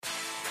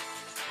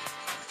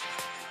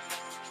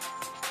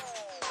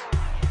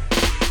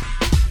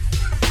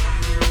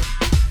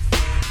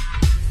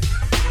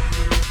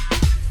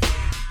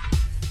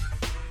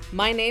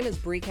My name is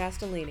Brie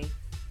Castellini.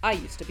 I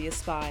used to be a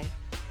spy.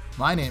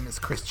 My name is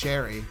Chris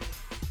Cherry.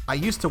 I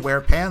used to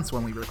wear pants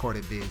when we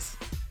recorded these.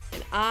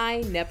 And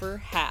I never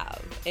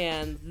have.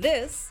 And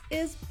this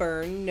is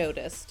Burn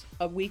Noticed,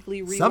 a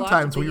weekly rewatch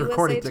Sometimes of we the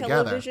record USA it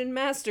together. television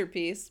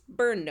masterpiece,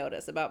 Burn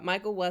Notice, about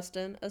Michael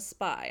Weston, a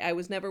spy. I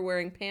was never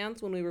wearing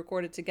pants when we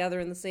recorded together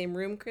in the same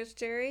room, Chris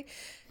Cherry.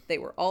 They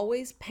were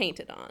always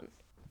painted on.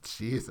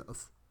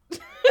 Jesus.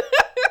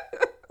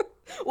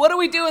 What do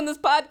we do in this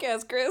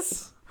podcast,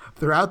 Chris?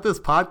 Throughout this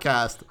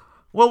podcast,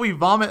 well, we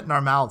vomit in our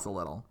mouths a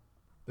little,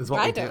 is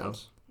what we don't. do.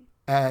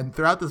 And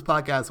throughout this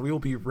podcast, we will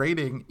be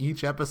rating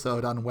each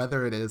episode on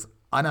whether it is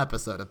an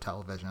episode of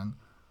television,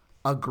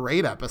 a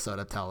great episode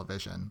of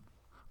television,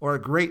 or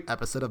a great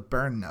episode of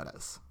Burn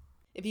Notice.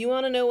 If you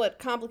want to know what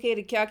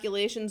complicated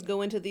calculations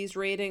go into these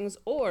ratings,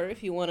 or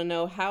if you want to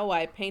know how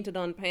I painted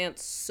on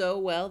pants so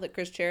well that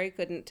Chris Cherry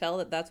couldn't tell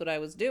that that's what I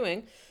was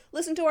doing,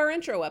 listen to our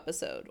intro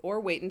episode, or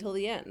wait until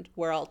the end,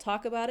 where I'll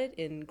talk about it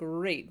in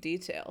great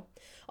detail.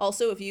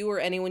 Also, if you or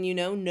anyone you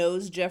know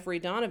knows Jeffrey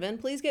Donovan,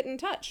 please get in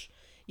touch.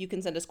 You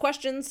can send us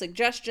questions,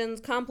 suggestions,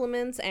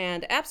 compliments,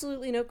 and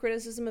absolutely no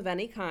criticism of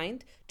any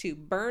kind to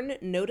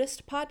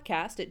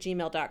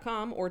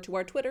burnnoticedpodcast@gmail.com or to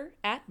our Twitter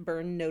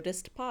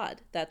 @burnnoticedpod.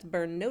 That's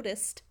Burn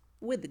Noticed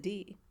with a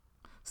D.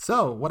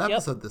 So, what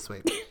episode this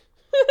week?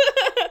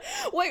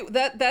 Wait,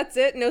 that's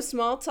it? No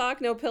small talk,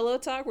 no pillow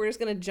talk? We're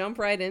just going to jump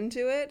right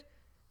into it?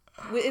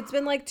 It's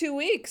been like 2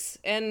 weeks,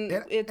 and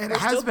we're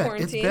still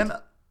quarantined.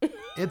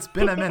 It's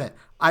been a minute.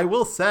 I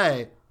will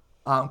say,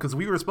 because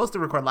we were supposed to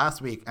record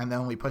last week, and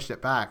then we pushed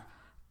it back.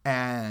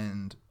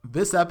 And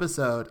this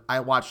episode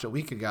I watched a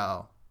week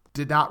ago,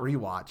 did not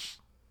rewatch.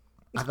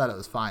 I thought it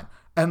was fine.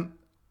 And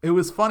it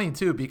was funny,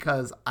 too,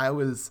 because I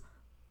was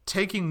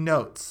taking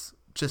notes,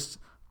 just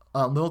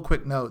little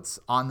quick notes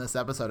on this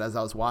episode as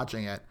I was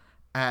watching it.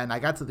 And I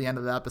got to the end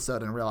of the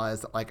episode and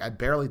realized that, like, I'd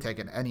barely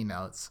taken any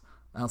notes.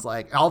 And I was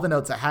like, all the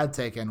notes I had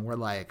taken were,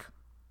 like,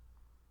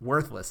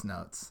 worthless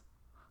notes.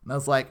 And I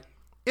was like,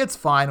 it's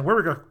fine.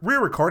 We're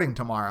recording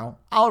tomorrow.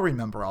 I'll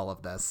remember all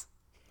of this.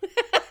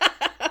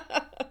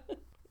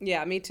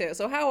 Yeah, me too.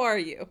 So how are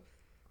you?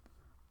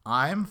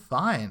 I'm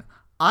fine.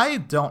 I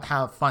don't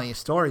have funny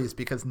stories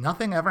because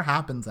nothing ever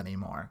happens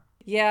anymore.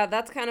 Yeah,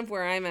 that's kind of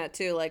where I'm at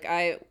too. Like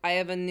I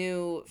have a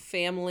new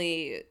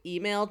family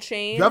email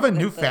chain. You have a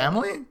new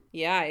family?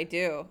 Yeah, I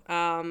do.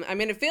 I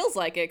mean, it feels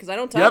like it because I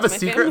don't talk You have to a my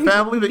secret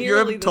family that you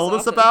haven't told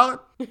us often.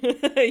 about?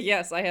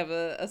 Yes, I have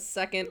a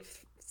second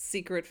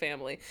secret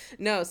family.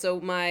 No, so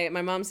my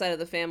mom's side of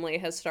the family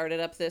has started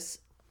up this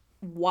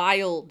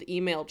wild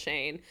email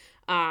chain.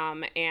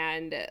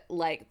 And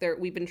like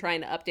we've been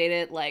trying to update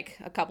it like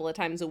a couple of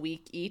times a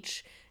week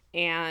each.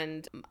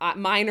 And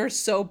mine are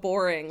so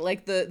boring.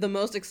 Like the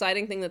most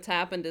exciting thing that's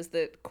happened is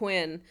that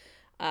Quinn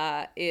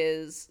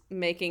is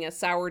making a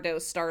sourdough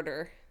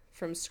starter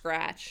from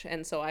scratch,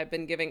 and so I've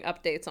been giving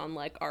updates on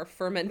like our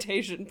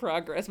fermentation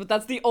progress, but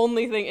that's the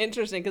only thing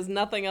interesting because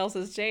nothing else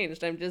has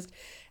changed. I'm just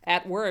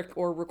at work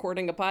or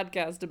recording a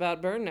podcast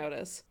about Burn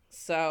Notice.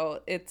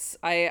 So it's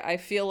I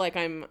feel like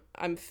I'm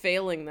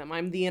failing them.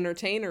 I'm the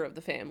entertainer of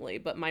the family,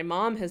 but my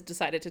mom has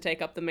decided to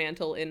take up the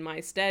mantle in my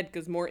stead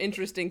because more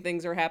interesting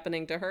things are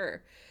happening to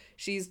her.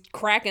 She's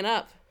cracking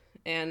up,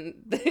 and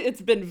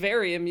it's been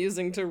very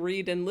amusing to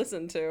read and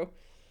listen to.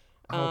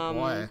 Oh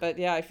boy. But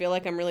yeah, I feel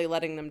like I'm really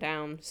letting them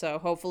down. So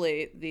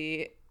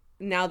hopefully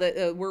now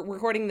that we're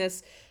recording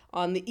this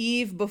on the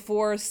eve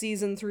before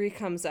season 3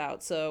 comes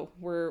out, so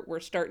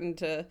we're starting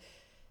to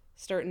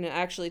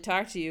actually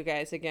talk to you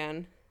guys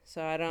again.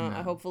 So I don't.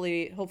 Yeah.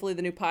 Hopefully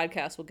the new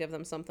podcast will give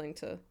them something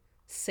to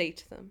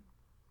sate them.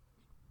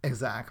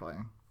 Exactly.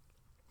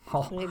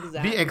 Oh,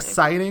 Exactly. The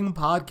exciting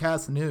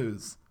podcast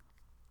news.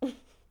 From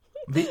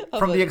it.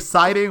 the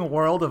exciting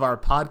world of our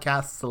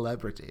podcast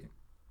celebrity.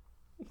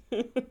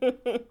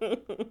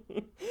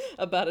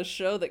 About a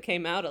show that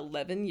came out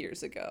 11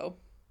 years ago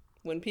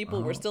when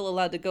people were still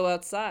allowed to go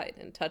outside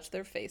and touch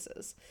their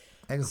faces.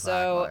 Exactly.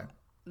 So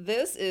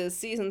this is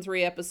season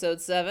 3,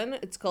 episode 7.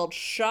 It's called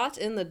Shot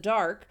in the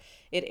Dark.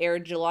 It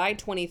aired July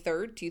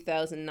 23rd,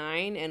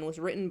 2009, and was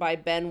written by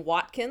Ben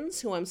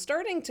Watkins, who I'm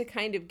starting to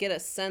kind of get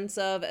a sense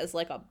of as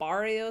like a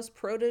Barrios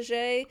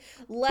protege.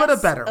 Less But a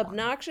better one.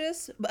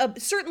 obnoxious.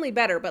 Certainly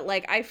better, but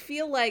like I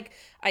feel like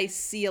I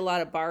see a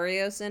lot of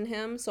Barrios in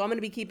him, so I'm going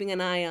to be keeping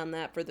an eye on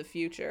that for the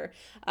future.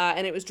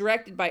 And it was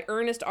directed by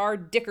Ernest R.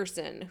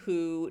 Dickerson,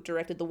 who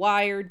directed The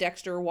Wire,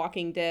 Dexter,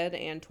 Walking Dead,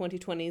 and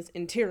 2020's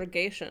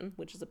Interrogation,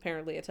 which is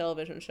apparently a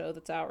television show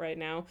that's out right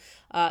now.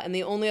 And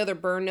the only other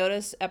Burn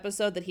Notice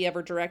episode that he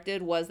ever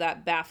directed was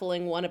that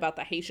baffling one about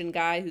the Haitian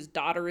guy whose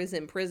daughter is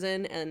in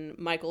prison and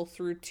Michael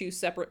threw 2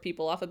 separate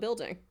people off a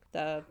building.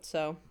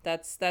 So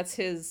that's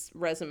his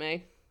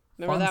resume.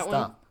 Remember Fun that stuff.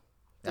 one?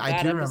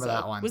 I do remember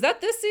that one. Was that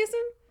this season?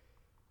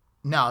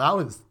 No, that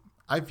was,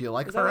 I feel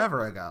like,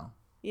 forever ago.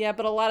 Yeah,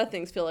 but a lot of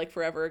things feel like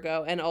forever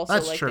ago, and also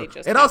That's like true. they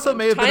just It also happened.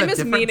 may have been Time a is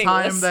different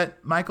meaningless. time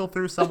that Michael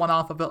threw someone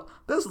off a building.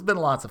 There's been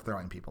lots of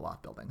throwing people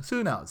off buildings.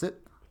 Who knows?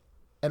 It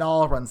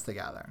all runs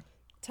together.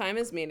 Time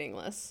is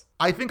meaningless.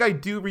 I think I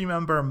do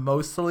remember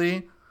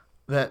mostly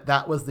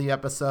that was the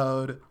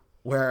episode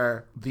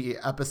where the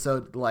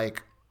episode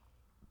like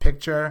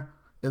picture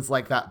is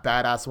like that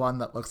badass one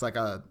that looks like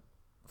a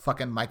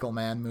fucking Michael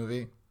Mann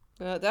movie?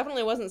 It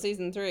definitely wasn't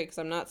season 3 because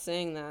I'm not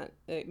seeing that.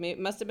 It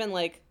must have been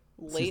like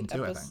late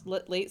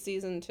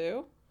season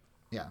 2.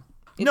 Yeah.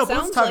 No, but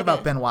let's talk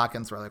about Ben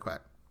Watkins really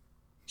quick.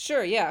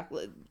 Sure, yeah.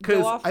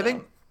 Because I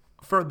think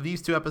for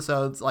these 2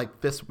 episodes,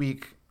 like this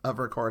week of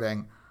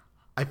recording,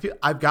 I feel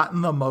I've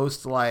gotten the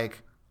most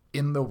like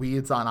in the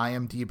weeds on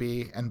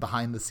IMDb and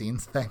behind the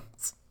scenes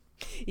things.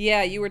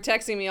 Yeah, you were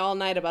texting me all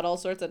night about all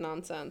sorts of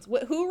nonsense.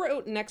 Who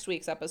wrote next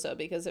week's episode?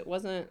 Because it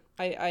wasn't.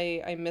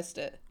 I missed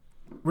it.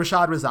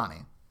 Rashad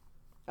Razani.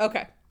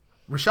 Okay.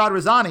 Rashad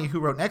Razani, who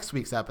wrote next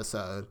week's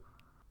episode,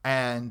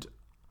 and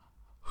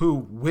who,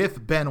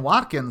 with Ben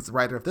Watkins,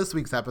 writer of this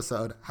week's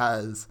episode,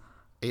 has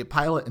a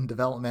pilot in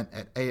development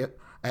at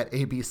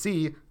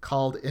ABC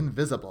called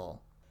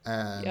Invisible.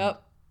 And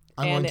yep.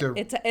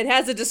 It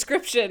has a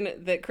description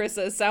that Chris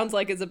sounds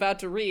like is about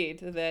to read.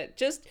 That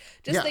just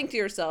think to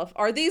yourself: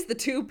 are these the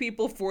 2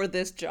 people for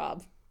this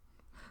job?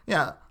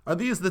 Yeah. Are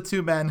these the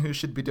 2 men who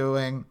should be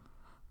doing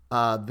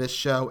this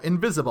show,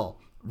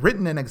 Invisible?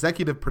 Written and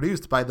executive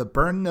produced by the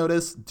Burn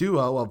Notice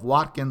duo of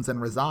Watkins and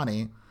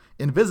Razani,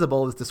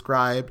 Invisible is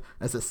described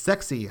as a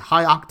sexy,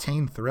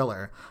 high-octane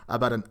thriller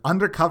about an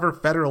undercover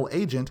federal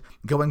agent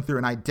going through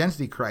an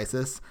identity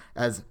crisis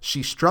as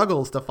she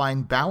struggles to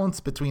find balance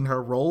between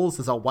her roles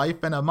as a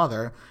wife and a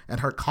mother and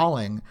her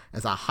calling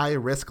as a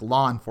high-risk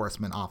law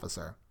enforcement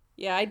officer.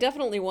 Yeah, I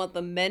definitely want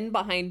the men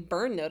behind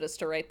Burn Notice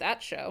to write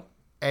that show.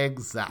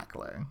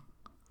 Exactly.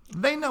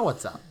 They know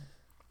what's up.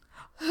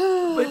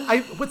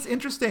 But what's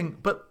interesting,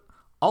 but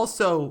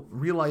also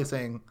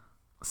realizing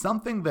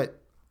something that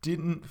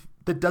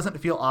doesn't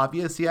feel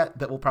obvious yet,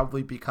 that will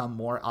probably become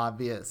more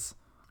obvious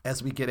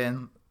as we get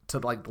into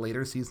like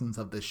later seasons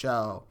of the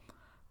show,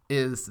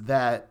 is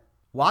that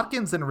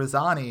Watkins and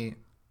Razani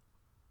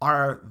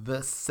are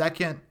the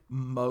second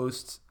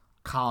most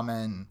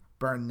common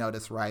Burn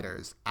Notice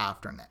writers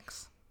after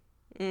Nix.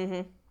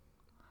 Mm-hmm.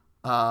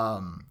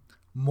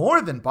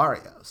 More than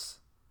Barrios.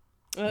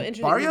 Oh,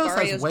 interesting.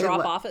 Barrios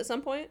drop off at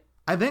some point?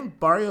 I think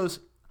Barrios,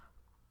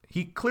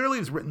 he clearly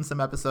has written some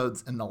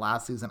episodes in the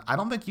last season. I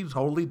don't think he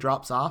totally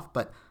drops off,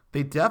 but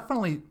they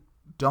definitely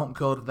don't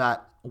go to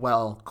that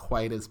well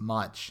quite as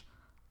much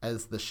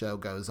as the show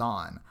goes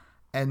on.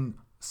 And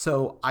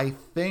so I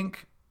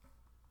think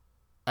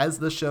as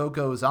the show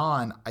goes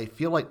on, I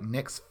feel like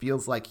Nix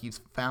feels like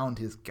he's found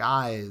his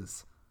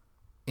guys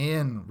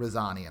in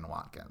Razani and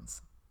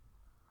Watkins.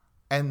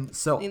 And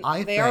so I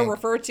think they are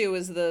referred to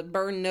as the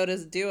Burn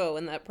Notice duo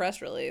in that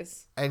press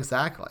release.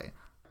 Exactly.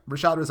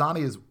 Rashad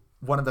Razani is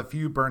one of the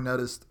few Burn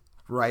Notice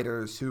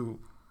writers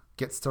who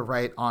gets to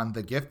write on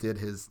The Gifted,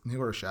 his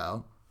newer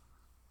show,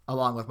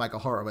 along with Michael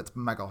Horowitz.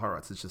 Michael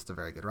Horowitz is just a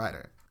very good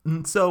writer.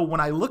 And so when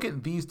I look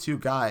at these 2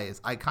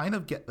 guys, I kind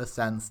of get the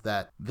sense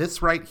that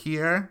this right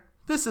here,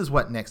 this is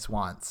what Nix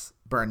wants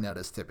Burn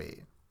Notice to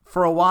be.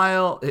 For a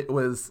while, it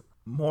was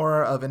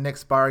more of a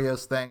Nix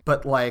Barrios thing,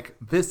 but like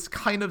this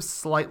kind of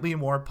slightly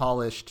more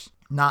polished,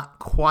 not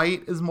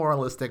quite as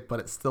moralistic, but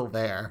it's still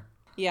there.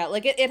 Yeah,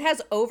 like it has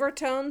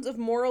overtones of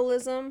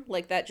moralism,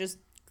 like that just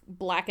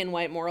black and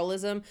white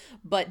moralism,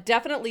 but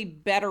definitely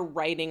better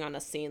writing on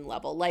a scene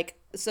level. Like,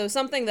 so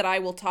something that I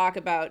will talk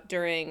about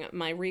during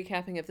my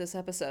recapping of this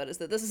episode is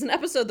that this is an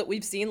episode that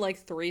we've seen like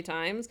 3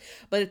 times,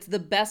 but it's the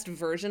best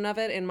version of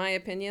it in my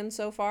opinion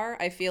so far.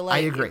 I feel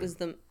like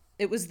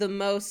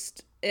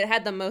it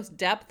had the most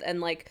depth and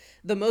like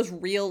the most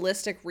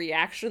realistic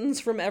reactions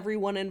from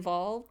everyone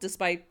involved,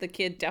 despite the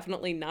kid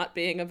definitely not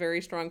being a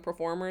very strong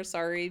performer.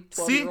 Sorry,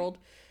 12-year-old.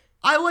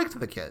 I liked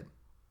the kid.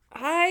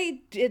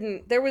 I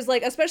didn't. There was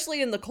like,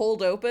 especially in the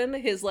cold open,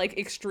 his like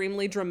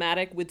extremely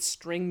dramatic with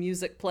string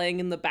music playing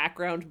in the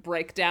background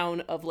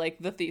breakdown of like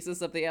the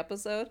thesis of the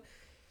episode.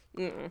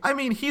 Mm-mm. I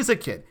mean, he's a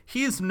kid.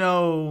 He's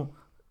no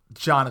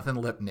Jonathan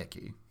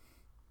Lipnicki.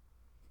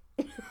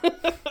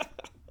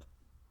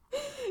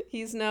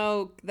 He's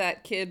no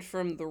that kid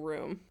from The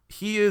Room.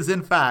 He is,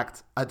 in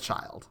fact, a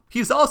child.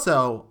 He's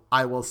also,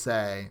 I will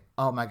say,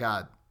 oh my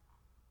God,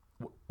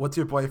 what's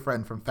your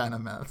boyfriend from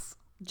Phantom Menace?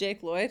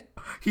 Jake Lloyd.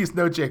 He's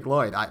no Jake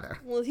Lloyd either.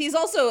 Well, he's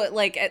also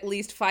like at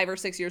least 5 or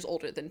 6 years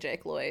older than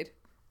Jake Lloyd.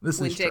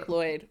 When Jake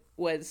Lloyd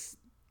was,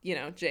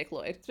 Jake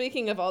Lloyd.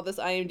 Speaking of all this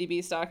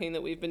IMDb stalking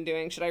that we've been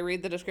doing, should I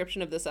read the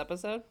description of this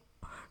episode?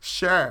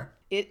 Sure.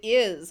 It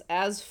is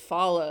as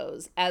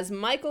follows. As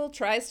Michael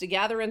tries to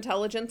gather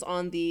intelligence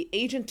on the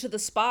agent to the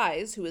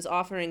spies who is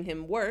offering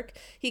him work,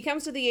 he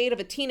comes to the aid of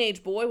a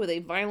teenage boy with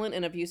a violent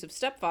and abusive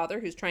stepfather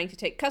who's trying to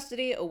take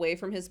custody away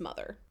from his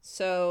mother.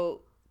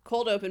 So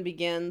cold open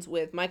begins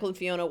with Michael and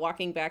Fiona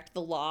walking back to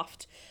the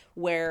loft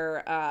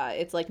where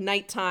it's like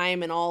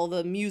nighttime and all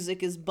the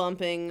music is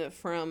bumping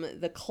from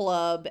the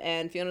club,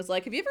 and Fiona's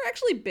like, have you ever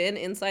actually been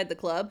inside the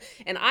club?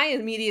 And I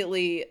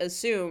immediately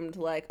assumed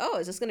like, oh,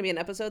 is this going to be an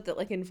episode that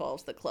like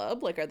involves the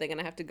club? Like, are they going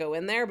to have to go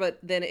in there? But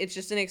then it's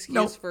just an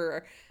excuse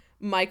for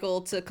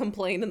Michael to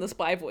complain in the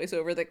spy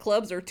voiceover that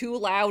clubs are too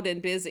loud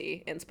and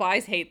busy and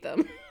spies hate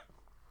them.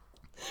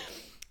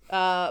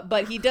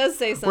 But he does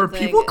say something. Were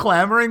people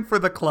clamoring for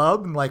the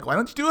club and like, why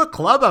don't you do a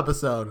club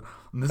episode?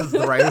 And this is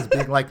the writers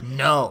being like,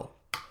 no.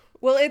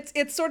 Well,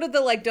 it's sort of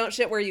the like don't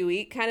shit where you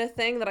eat kind of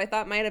thing that I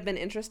thought might have been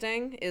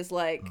interesting is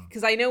like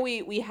because I know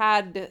we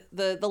had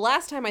the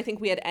last time I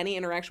think we had any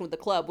interaction with the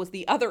club was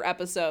the other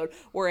episode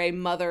where a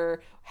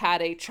mother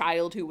had a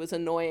child who was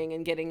annoying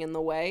and getting in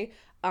the way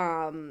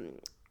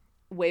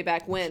way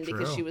back when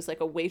because she was like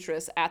a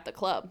waitress at the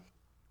club.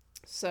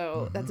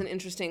 So that's an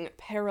interesting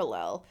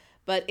parallel.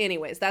 But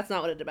anyways, that's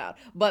not what it's about.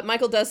 But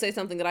Michael does say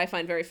something that I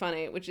find very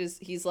funny, which is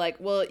he's like,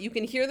 well, you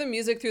can hear the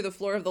music through the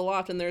floor of the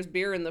loft and there's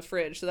beer in the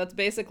fridge. So that's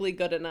basically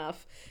good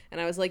enough.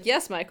 And I was like,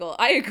 yes, Michael,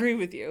 I agree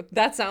with you.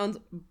 That sounds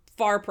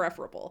far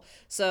preferable.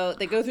 So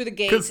they go through the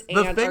gate. Because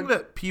the thing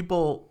that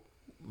people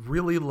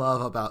really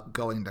love about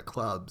going to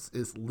clubs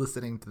is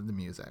listening to the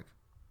music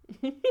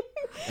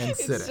and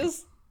sitting.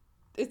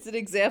 It's an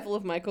example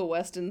of Michael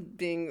Weston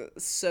being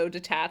so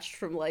detached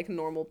from like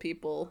normal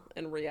people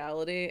and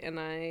reality,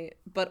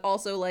 but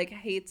also like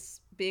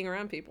hates being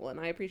around people, and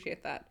I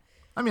appreciate that.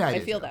 I mean, I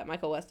feel that,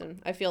 Michael Weston.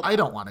 I feel that. I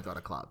don't want to go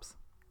to clubs.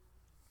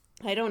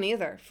 I don't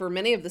either, for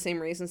many of the same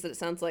reasons that it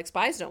sounds like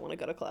spies don't want to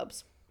go to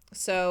clubs.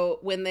 So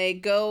when they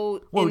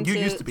go, you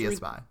used to be a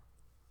spy.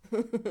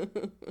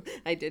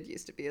 I did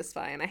used to be a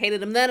spy, and I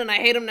hated him then, and I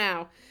hate him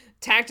now.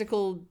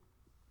 Tactical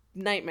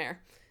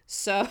nightmare.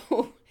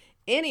 So,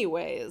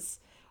 anyways.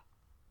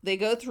 They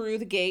go through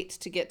the gate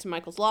to get to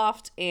Michael's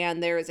loft,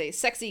 and there is a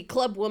sexy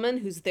club woman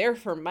who's there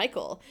for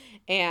Michael.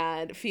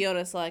 And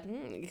Fiona's like,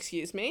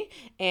 excuse me.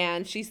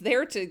 And she's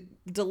there to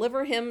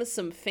deliver him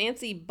some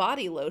fancy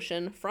body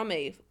lotion from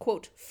a,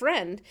 quote,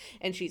 friend,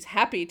 and she's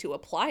happy to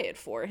apply it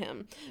for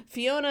him.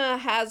 Fiona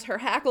has her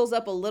hackles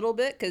up a little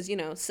bit because,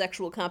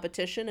 sexual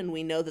competition, and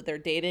we know that they're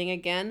dating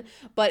again,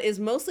 but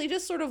is mostly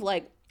just sort of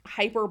like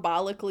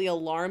hyperbolically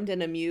alarmed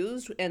and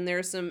amused, and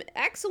there's some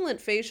excellent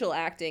facial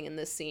acting in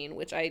this scene,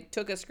 which I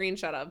took a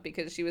screenshot of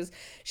because she was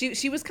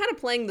kind of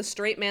playing the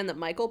straight man that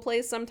Michael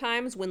plays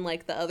sometimes when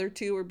like the other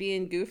two were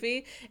being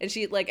goofy, and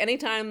she like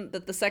anytime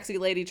that the sexy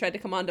lady tried to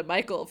come on to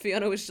Michael,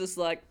 Fiona was just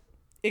like,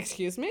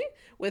 excuse me,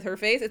 with her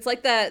face. It's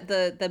like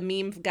the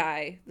meme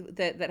guy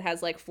that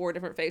has like 4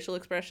 different facial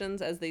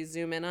expressions as they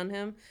zoom in on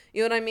him.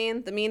 You know what I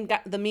mean?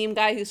 The meme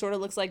guy who sort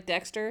of looks like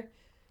Dexter.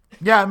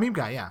 Yeah, meme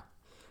guy, yeah.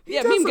 He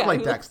does look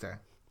like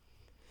Dexter.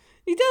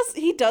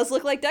 He does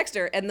look like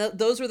Dexter, and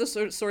those were the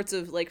sorts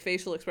of like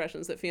facial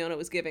expressions that Fiona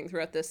was giving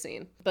throughout this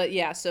scene. But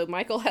yeah, so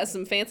Michael has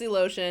some fancy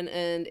lotion,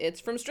 and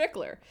it's from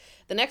Strickler.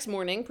 The next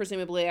morning,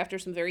 presumably after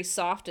some very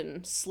soft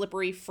and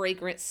slippery,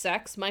 fragrant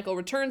sex, Michael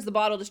returns the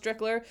bottle to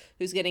Strickler,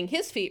 who's getting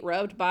his feet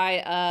rubbed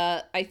by,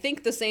 I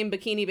think, the same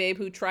bikini babe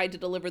who tried to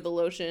deliver the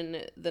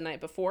lotion the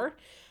night before.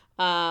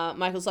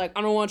 Michael's like,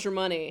 I don't want your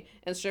money,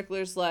 and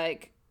Strickler's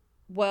like,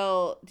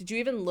 well, did you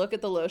even look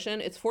at the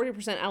lotion? It's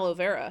 40% aloe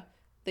vera.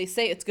 They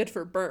say it's good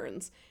for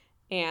burns.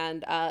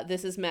 And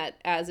this is met,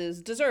 as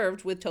is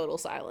deserved, with total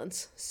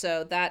silence.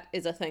 So that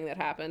is a thing that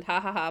happened. Ha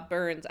ha ha,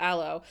 burns,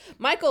 aloe.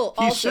 Michael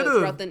also,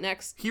 throughout the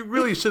next... He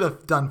really should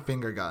have done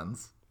finger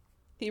guns.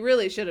 He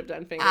really should have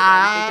done finger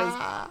guns.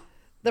 Because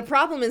the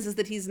problem is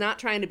that he's not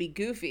trying to be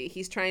goofy.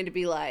 He's trying to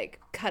be, like,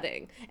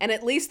 cutting. And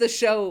at least the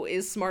show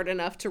is smart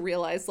enough to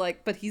realize,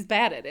 like, but he's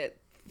bad at it.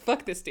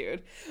 Fuck this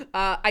dude.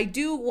 I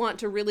do want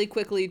to really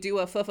quickly do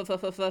a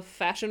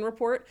fashion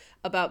report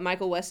about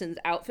Michael Weston's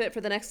outfit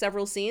for the next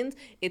several scenes.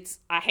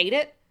 I hate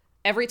it.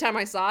 Every time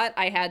I saw it,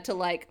 I had to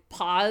like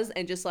pause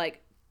and just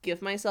like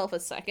give myself a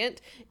second.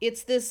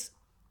 It's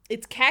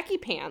khaki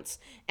pants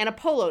and a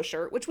polo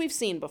shirt, which we've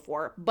seen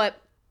before,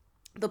 but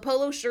the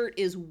polo shirt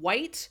is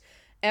white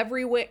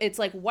everywhere. It's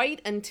like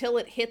white until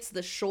it hits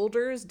the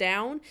shoulders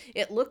down.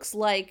 It looks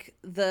like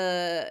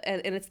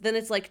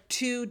it's like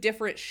 2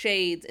 different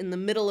shades in the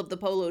middle of the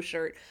polo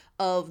shirt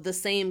of the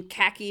same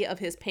khaki of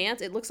his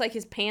pants. It looks like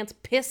his pants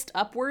pissed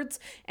upwards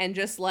and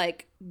just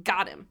like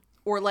got him,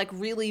 or like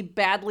really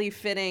badly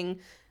fitting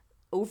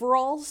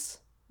overalls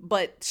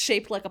but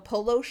shaped like a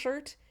polo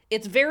shirt.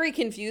 It's very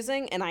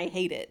confusing and I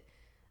hate it.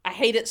 I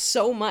hate it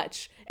so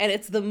much, and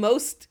it's the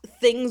most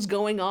things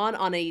going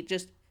on a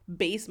just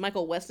base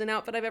Michael Weston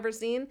outfit I've ever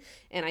seen,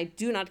 and I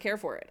do not care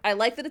for it. I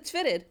like that it's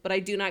fitted, but I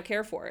do not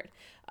care for it.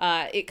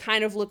 It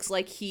kind of looks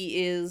like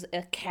he is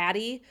a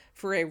caddy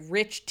for a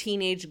rich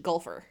teenage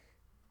golfer.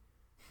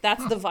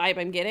 That's the vibe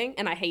I'm getting,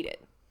 and I hate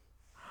it.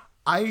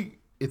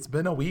 It's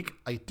been a week.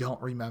 I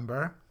don't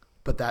remember,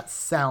 but that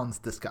sounds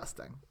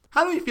disgusting.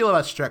 How do you feel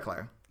about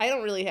Strickler? I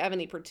don't really have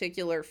any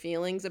particular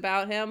feelings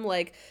about him.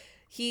 Like,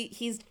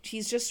 he's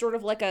just sort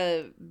of like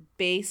a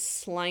base,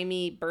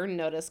 slimy burn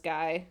notice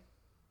guy.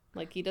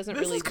 Like, he doesn't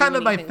really do anything. This is kind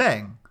of my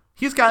thing.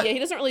 He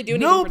doesn't really do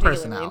anything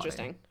particularly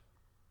interesting.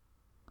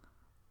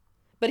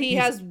 But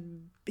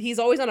he's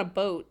always on a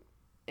boat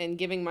and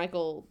giving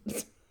Michael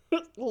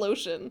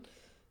lotion.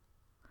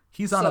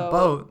 He's on a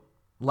boat,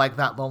 like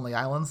that Lonely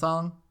Island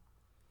song.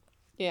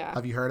 Yeah.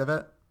 Have you heard of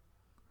it?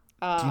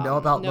 Do you know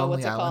about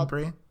Lonely Island,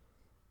 Brie?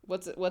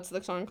 What's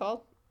the song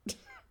called?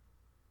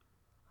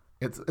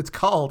 It's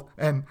called,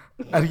 and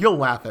you'll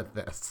laugh at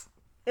this.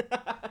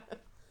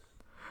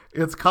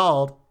 It's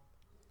called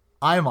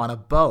I'm on a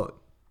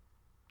boat.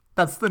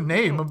 That's the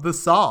name of the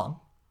song.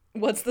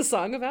 What's the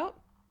song about?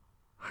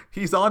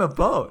 He's on a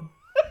boat.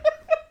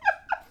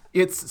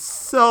 It's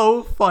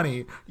so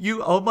funny.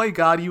 Oh my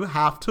God, you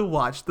have to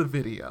watch the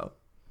video.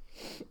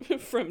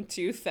 From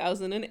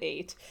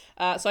 2008.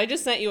 So I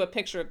just sent you a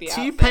picture of the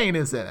outfit. T-Pain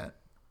is in it.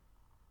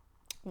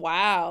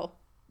 Wow.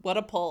 What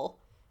a pull.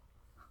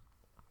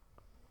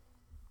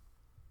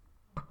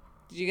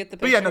 Did you get the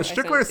picture? But yeah, no,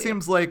 Strickler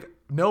seems like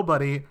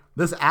nobody.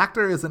 This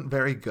actor isn't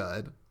very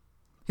good.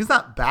 He's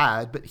not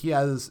bad, but he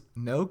has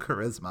no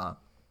charisma.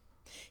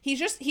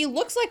 He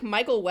looks like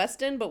Michael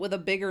Weston, but with a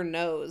bigger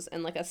nose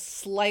and like a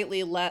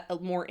slightly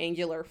more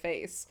angular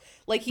face.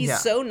 Like he's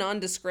so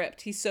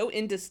nondescript. He's so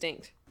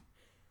indistinct.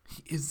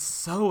 He is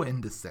so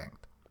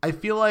indistinct. I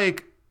feel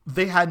like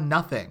they had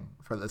nothing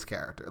for this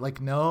character.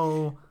 Like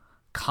no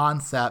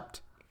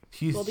concept.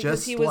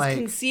 Because he was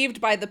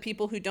conceived by the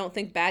people who don't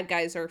think bad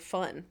guys are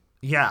fun.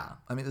 Yeah,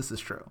 I mean, this is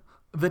true.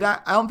 I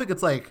don't think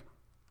it's like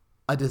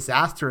a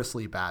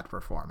disastrously bad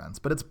performance,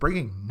 but it's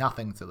bringing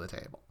nothing to the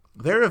table.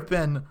 There have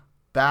been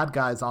bad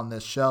guys on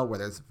this show where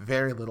there's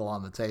very little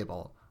on the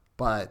table,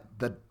 but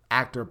the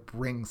actor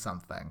brings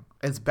something.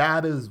 As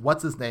bad as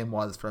what's his name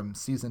was from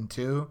season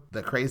 2,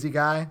 the crazy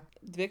guy.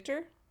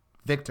 Victor,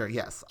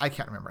 yes. I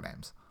can't remember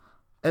names.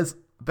 As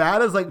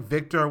bad as like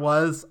Victor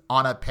was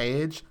on a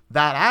page,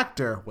 that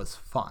actor was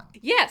fun.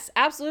 Yes,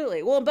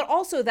 absolutely. Well, but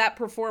also that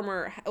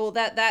performer,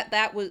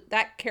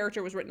 that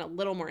character was written a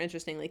little more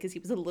interestingly because he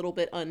was a little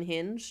bit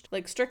unhinged.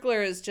 Like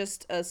Strickler is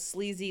just a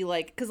sleazy,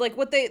 like, because like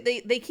what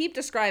they keep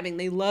describing,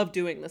 they love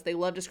doing this. They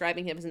love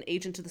describing him as an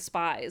agent to the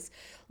spies.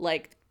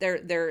 Like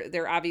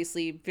they're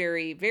obviously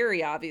very,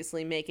 very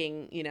obviously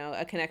making, you know,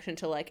 a connection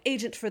to like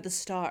Agent for the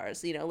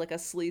Stars, you know, like a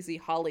sleazy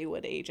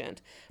Hollywood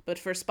agent, but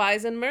for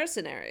spies and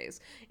mercenaries.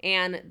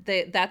 And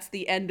that's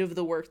the end of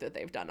the work that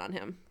they've done on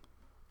him.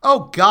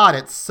 Oh God,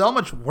 it's so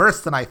much worse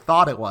than I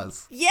thought it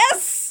was.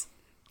 Yes!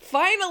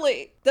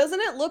 Finally!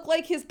 Doesn't it look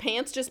like his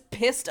pants just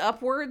pissed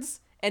upwards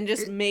and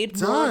just made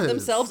more of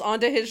themselves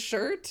onto his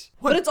shirt?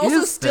 But it's also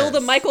still it's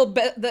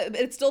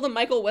still the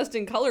Michael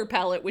Weston color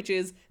palette, which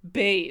is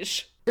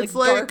beige. It's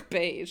like dark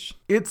beige.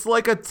 It's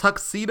like a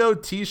tuxedo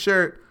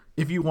t-shirt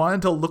if you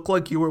wanted to look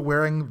like you were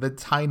wearing the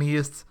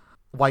tiniest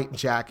white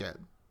jacket.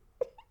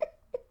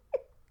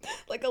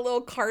 Like a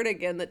little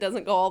cardigan that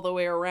doesn't go all the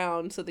way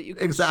around so that you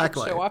can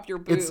show off your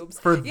boobs. It's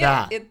for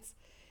that.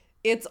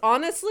 It's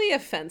honestly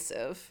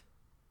offensive.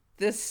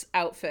 This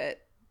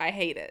outfit, I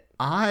hate it.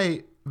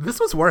 This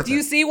was worth it. Do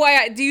you see why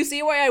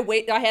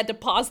I had to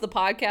pause the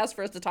podcast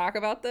for us to talk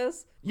about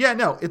this? Yeah,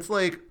 no, it's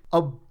like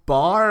a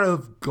bar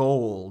of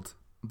gold,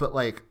 but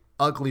like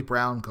ugly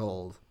brown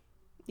gold.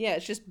 Yeah,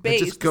 it's just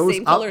beige. It just goes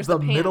same up color as the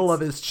pants. middle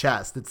of his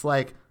chest. It's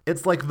like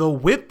the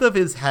width of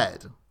his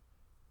head.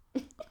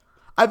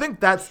 I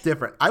think that's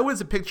different. I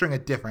was picturing a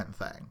different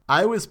thing.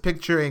 I was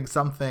picturing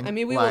something. I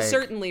mean, we will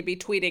certainly be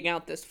tweeting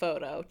out this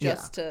photo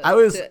I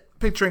was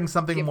picturing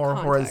something more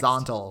context.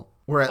 Horizontal.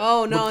 Where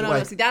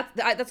no. See, that's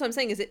what I'm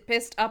saying. Is it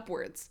pissed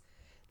upwards?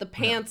 The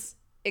pants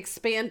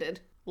expanded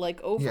like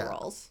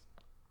overalls.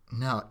 Yeah.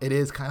 No, it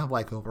is kind of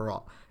like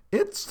overall.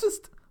 It's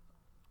just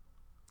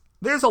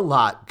there's a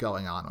lot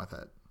going on with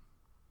it.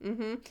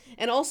 Mm-hmm.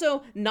 And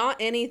also not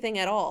anything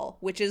at all,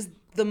 which is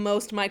the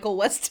most Michael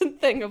Weston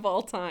thing of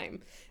all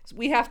time. So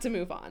we have to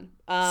move on.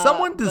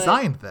 Someone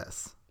designed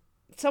this.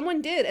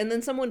 Someone did, and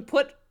then someone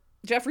put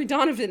Jeffrey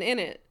Donovan in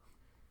it.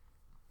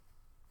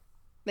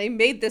 They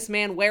made this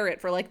man wear it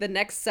for like the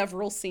next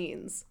several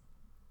scenes.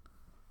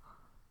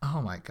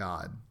 Oh my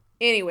God.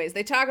 Anyways,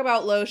 they talk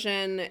about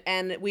lotion,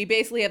 and we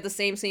basically have the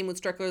same scene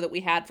with Strickler that we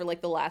had for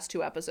like the last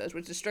 2 episodes,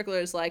 which is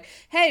Strickler is like,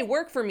 hey,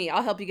 work for me.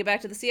 I'll help you get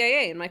back to the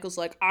CIA. And Michael's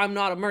like, I'm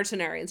not a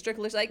mercenary. And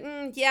Strickler's like,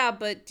 yeah,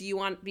 but do you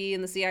want to be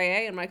in the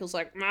CIA? And Michael's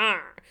like, nah.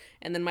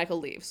 And then Michael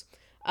leaves.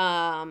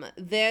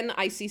 Then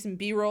I see some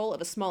B-roll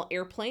of a small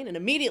airplane and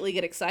immediately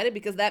get excited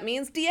because that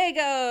means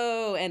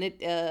Diego. And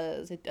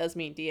it does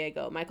mean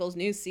Diego, Michael's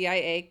new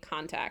CIA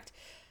contact.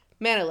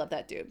 Man, I love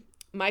that dude.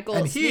 Michael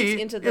and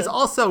sneaks into the... is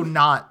also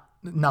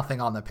nothing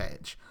on the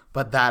page,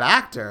 but that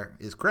actor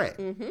is great.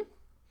 Mm-hmm.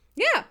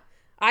 Yeah,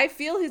 I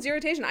feel his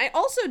irritation. I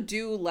also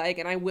do like,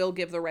 and I will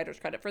give the writers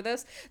credit for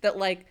this, that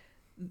like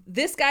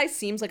this guy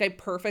seems like a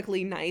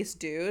perfectly nice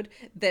dude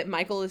that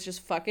Michael is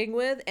just fucking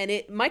with,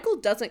 and Michael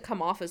doesn't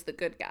come off as the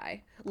good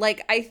guy.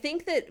 Like, I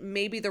think that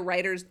maybe the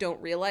writers don't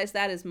realize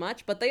that as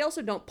much, but they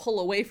also don't pull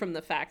away from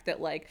the fact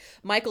that like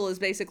Michael is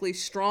basically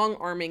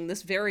strong-arming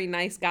this very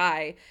nice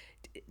guy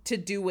to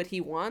do what he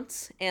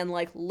wants and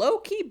like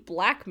low-key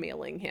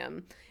blackmailing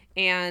him,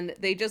 and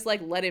they just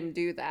like let him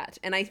do that.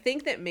 And I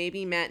think that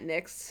maybe Matt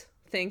Nix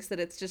thinks that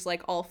it's just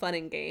like all fun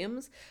and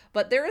games,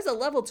 but there is a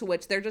level to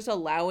which they're just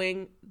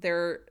allowing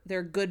their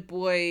good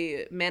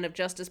boy man of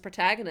justice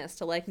protagonist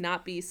to like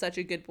not be such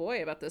a good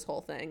boy about this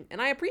whole thing,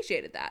 and I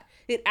appreciated that.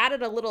 It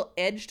added a little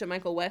edge to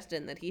Michael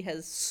Weston that he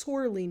has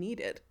sorely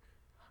needed.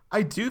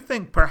 I do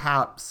think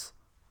perhaps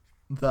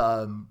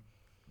the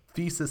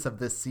thesis of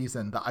this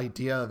season, the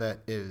idea of it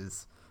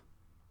is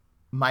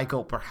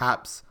Michael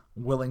perhaps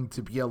willing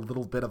to be a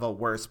little bit of a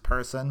worse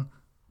person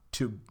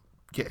to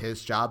get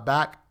his job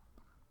back,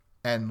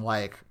 and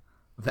like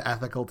the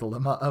ethical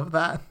dilemma of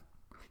that,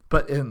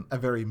 but in a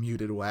very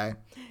muted way.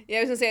 Yeah,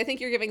 I was gonna say, I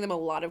think you're giving them a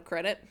lot of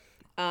credit.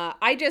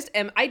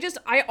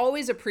 I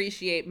always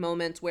appreciate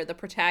moments where the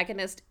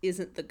protagonist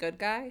isn't the good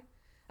guy.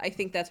 I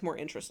think that's more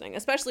interesting,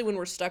 especially when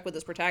we're stuck with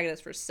this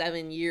protagonist for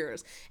 7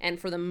 years. And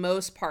for the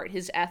most part,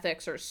 his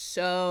ethics are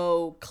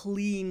so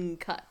clean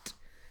cut.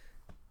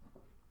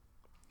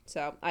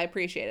 So I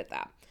appreciated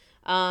that.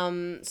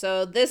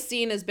 So this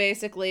scene is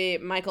basically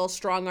Michael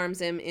strong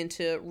arms him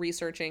into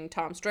researching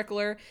Tom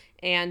Strickler,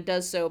 and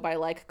does so by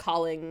like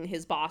calling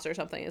his boss or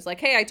something. It's like,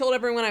 hey, I told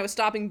everyone I was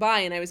stopping by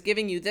and I was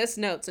giving you this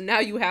note, so now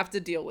you have to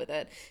deal with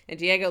it. And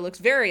Diego looks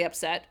very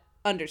upset,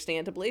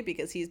 understandably,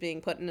 because he's being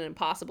put in an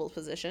impossible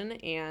position,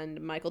 and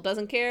Michael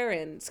doesn't care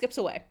and skips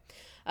away.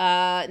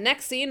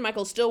 Next scene,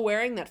 Michael's still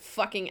wearing that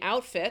fucking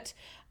outfit,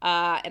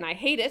 and I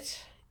hate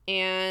it.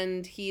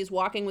 And he's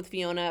walking with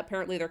Fiona.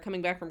 Apparently they're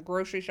coming back from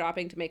grocery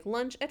shopping to make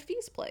lunch at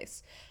Fee's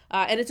place.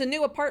 And it's a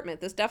new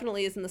apartment. This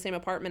definitely isn't the same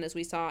apartment as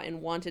we saw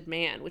in Wanted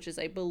Man, which is,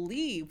 I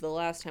believe, the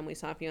last time we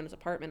saw Fiona's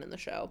apartment in the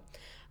show.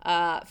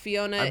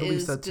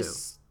 Fiona's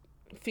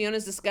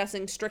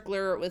discussing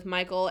Strickler with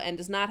Michael and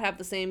does not have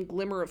the same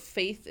glimmer of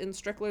faith in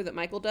Strickler that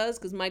Michael does,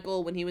 because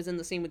Michael, when he was in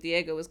the scene with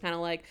Diego, was kind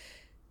of like,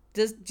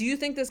 do you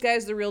think this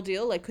guy's the real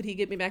deal? Like, could he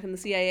get me back in the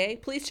CIA?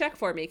 Please check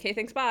for me. Okay,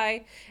 thanks,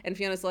 bye. And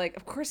Fiona's like,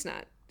 of course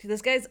not.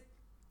 This guy's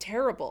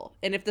terrible.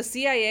 And if the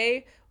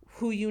CIA,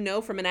 who you know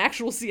from an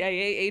actual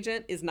CIA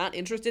agent, is not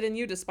interested in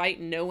you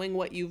despite knowing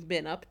what you've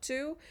been up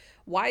to,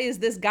 why is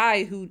this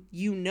guy who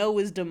you know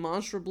is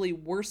demonstrably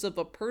worse of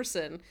a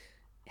person,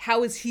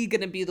 how is he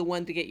going to be the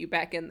one to get you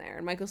back in there?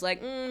 And Michael's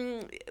like,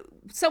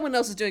 someone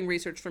else is doing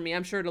research for me.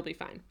 I'm sure it'll be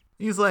fine.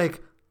 He's like,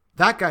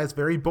 that guy's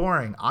very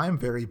boring. I'm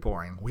very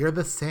boring. We're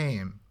the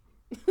same.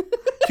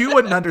 You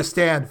wouldn't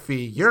understand,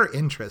 Fee. You're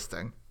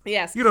interesting.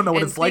 Yes. You don't know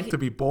what it's like to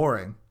be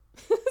boring.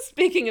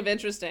 Speaking of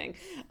interesting,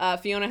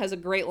 Fiona has a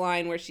great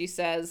line where she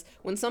says,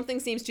 when something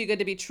seems too good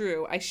to be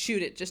true, I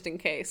shoot it just in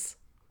case.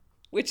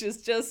 Which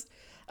is just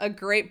a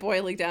great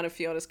boiling down of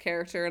Fiona's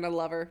character, and I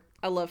love her.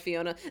 I love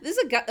Fiona. This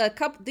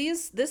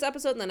is this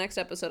episode and the next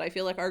episode, I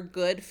feel like, are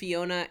good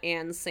Fiona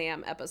and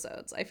Sam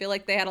episodes. I feel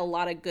like they had a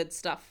lot of good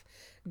stuff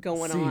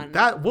going on.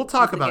 That we'll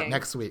talk about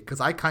next week,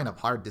 because I kind of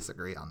hard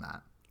disagree on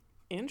that.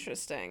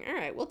 Interesting. All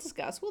right, we'll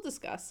discuss.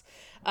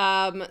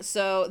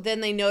 So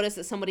then they notice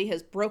that somebody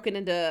has broken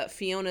into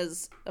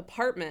Fiona's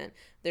apartment.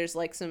 There's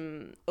like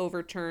some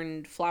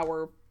overturned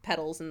flower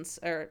petals.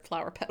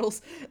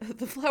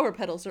 The flower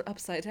petals are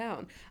upside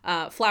down.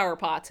 Flower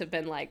pots have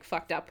been like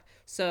fucked up.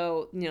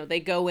 So, they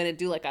go in and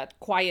do like a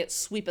quiet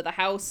sweep of the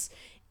house.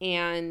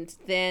 And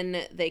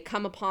then they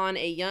come upon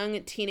a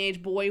young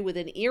teenage boy with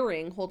an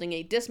earring holding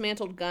a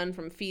dismantled gun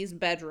from Fee's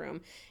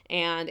bedroom.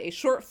 And a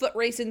short foot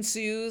race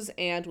ensues,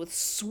 and with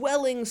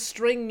swelling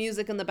string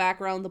music in the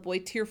background, the boy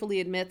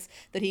tearfully admits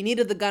that he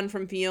needed the gun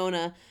from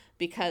Fiona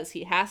because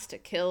he has to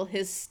kill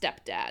his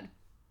stepdad.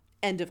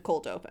 End of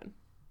cold open.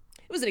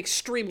 It was an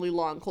extremely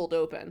long cold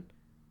open.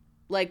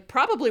 Like,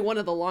 probably one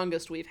of the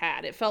longest we've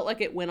had. It felt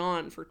like it went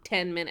on for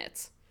 10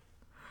 minutes.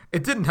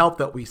 It didn't help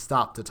that we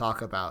stopped to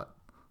talk about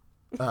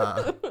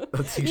no,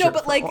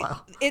 but like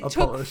it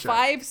took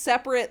 5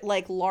 separate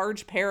like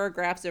large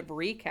paragraphs of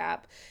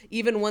recap,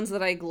 even ones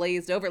that I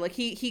glazed over. Like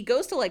he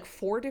goes to like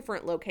 4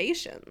 different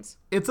locations.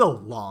 It's a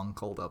long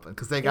cold open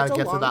because they got to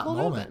get to that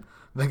moment.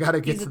 They got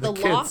to get to the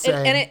kid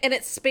saying, and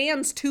it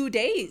spans 2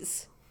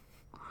 days.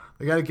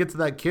 They got to get to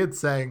that kid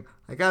saying,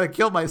 "I got to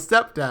kill my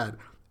stepdad."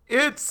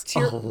 It's a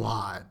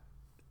lot.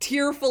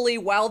 Tearfully,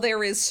 while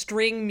there is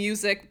string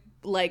music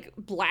like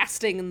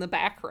blasting in the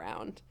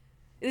background.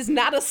 It is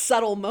not a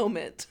subtle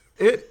moment.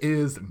 It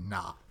is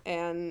not.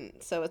 And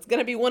so it's going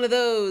to be one of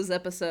those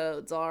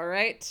episodes, all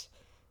right?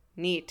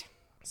 Neat.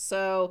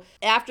 So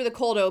after the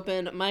cold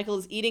open, Michael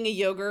is eating a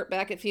yogurt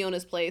back at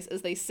Fiona's place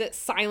as they sit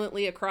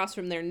silently across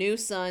from their new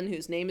son,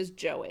 whose name is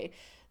Joey.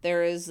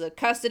 There is a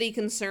custody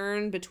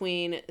concern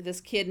between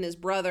this kid and his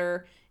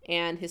brother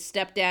and his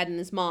stepdad and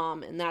his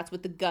mom, and that's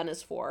what the gun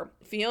is for.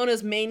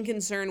 Fiona's main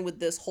concern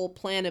with this whole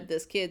plan of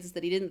this kid is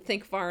that he didn't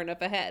think far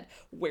enough ahead.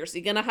 Where's he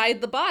gonna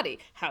hide the body?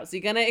 How's he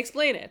gonna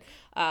explain it?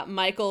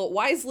 Michael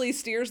wisely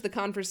steers the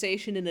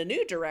conversation in a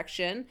new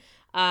direction,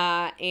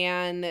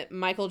 and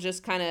Michael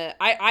just kind of,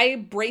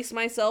 I brace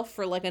myself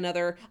for like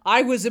another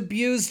I was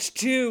abused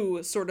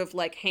too sort of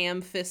like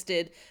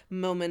ham-fisted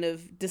moment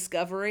of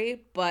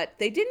discovery, but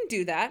they didn't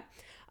do that.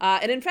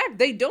 And in fact,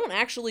 they don't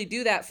actually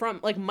do that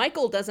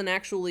Michael doesn't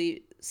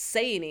actually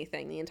say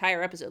anything the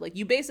entire episode. Like,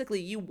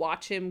 you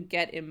watch him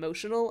get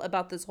emotional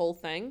about this whole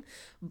thing,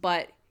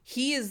 but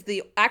he is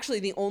actually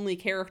the only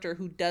character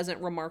who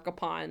doesn't remark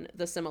upon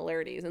the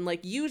similarities. And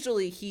like,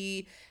 usually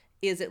he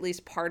is at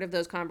least part of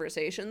those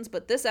conversations,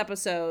 but this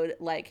episode,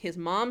 like, his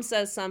mom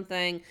says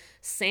something,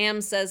 Sam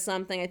says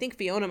something, I think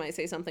Fiona might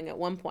say something at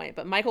one point,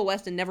 but Michael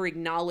Weston never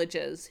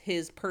acknowledges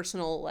his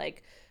personal,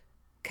 like,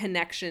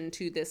 connection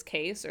to this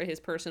case or his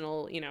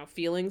personal,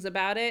 feelings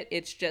about it.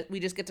 It's just, we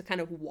just get to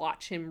kind of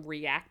watch him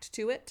react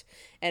to it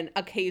and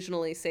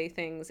occasionally say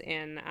things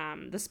in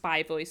the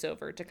spy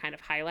voiceover to kind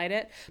of highlight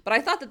it. But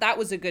I thought that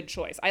was a good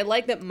choice. I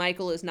like that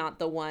Michael is not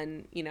the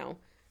one,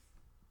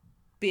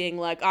 being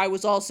like, I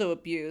was also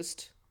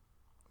abused.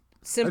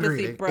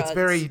 Sympathy, Agreed. bruds. It's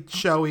very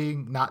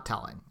showing, not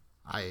telling.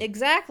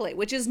 Exactly,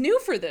 which is new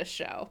for this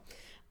show.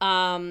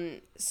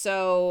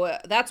 So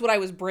that's what I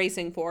was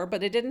bracing for,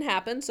 but it didn't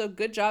happen. So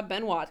good job,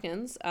 Ben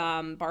Watkins.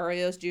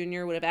 Barrios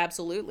Jr. would have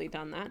absolutely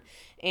done that.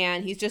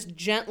 And he's just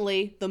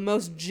gently, the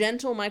most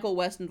gentle Michael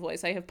Weston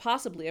voice I have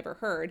possibly ever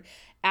heard,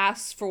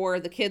 asks for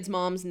the kids'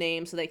 mom's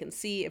name so they can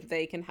see if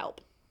they can help.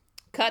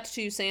 Cut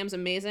to Sam's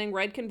amazing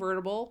red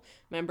convertible,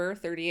 remember,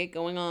 38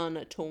 going on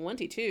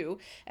 22,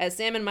 as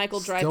Sam and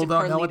Michael drive Still to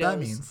don't Carlito's. know what that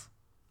means.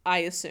 I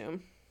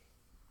assume.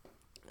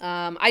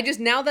 I just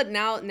now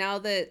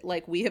that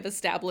like we have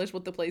established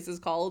what the place is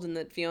called and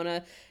that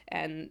Fiona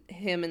and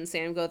him and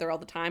Sam go there all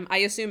the time, I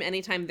assume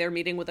anytime they're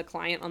meeting with a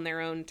client on their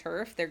own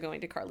turf, they're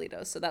going to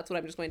Carlito's. So that's what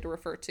I'm just going to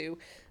refer to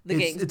the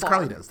gang's It's bar.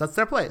 Carlito's. That's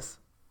their place.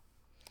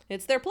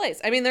 It's their place.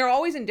 I mean, they're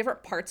always in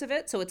different parts of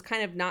it, so it's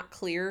kind of not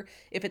clear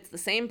if it's the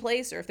same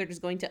place or if they're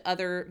just going to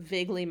other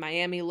vaguely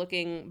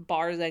Miami-looking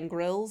bars and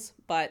grills.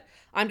 But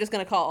I'm just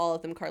going to call all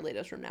of them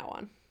Carlito's from now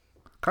on.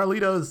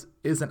 Carlito's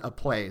isn't a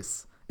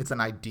place. It's an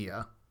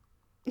idea.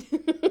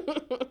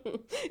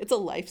 It's a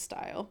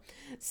lifestyle.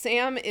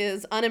 Sam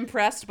is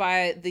unimpressed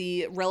by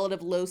the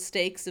relative low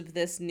stakes of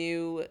this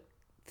new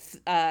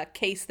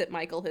case that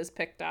Michael has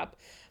picked up,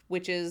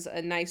 which is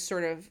a nice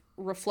sort of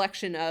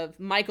reflection of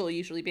Michael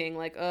usually being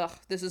like, ugh,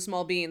 this is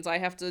small beans. I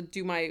have to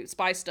do my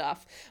spy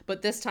stuff.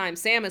 But this time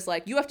Sam is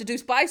like, you have to do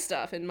spy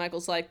stuff. And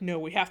Michael's like, no,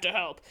 we have to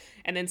help.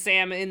 And then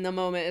Sam in the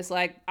moment is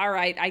like, all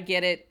right, I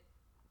get it.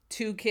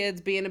 2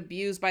 kids being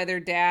abused by their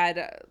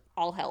dad.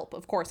 I'll help.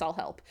 Of course I'll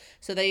help.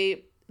 So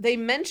they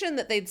mentioned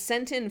that they'd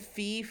sent in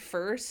Fee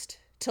first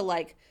to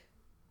like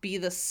be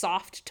the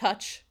soft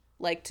touch,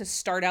 like to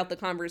start out the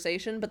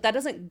conversation, but that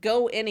doesn't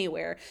go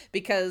anywhere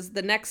because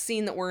the next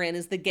scene that we're in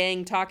is the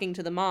gang talking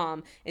to the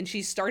mom and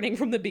she's starting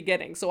from the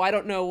beginning. So I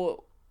don't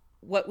know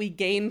what we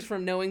gained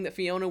from knowing that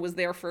Fiona was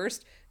there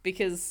first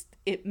because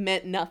it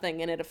meant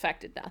nothing and it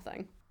affected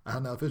nothing. I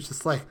don't know if it's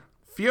just like,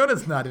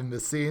 Fiona's not in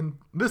this scene.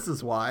 This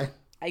is why.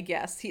 I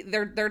guess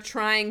they're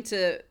trying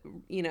to,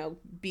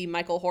 be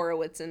Michael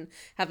Horowitz and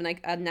have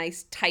a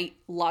nice, tight,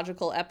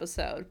 logical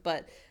episode,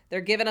 but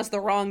they're giving us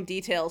the wrong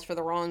details for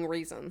the wrong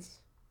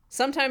reasons.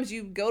 Sometimes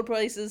you go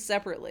places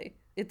separately.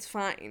 It's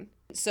fine.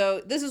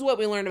 So this is what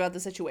we learned about the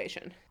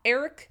situation.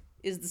 Eric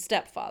is the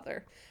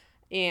stepfather,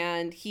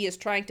 and he is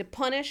trying to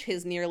punish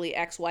his nearly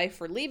ex-wife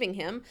for leaving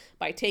him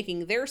by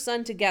taking their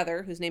son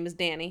together, whose name is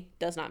Danny.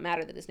 Does not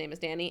matter that his name is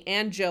Danny,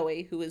 and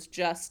Joey, who is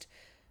just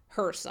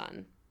her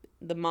son.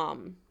 The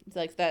mom,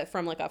 like that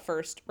from like a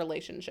first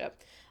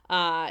relationship.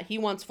 He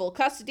wants full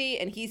custody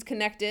and he's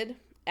connected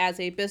as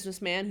a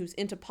businessman who's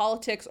into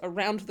politics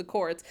around the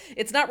courts.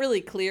 It's not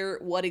really clear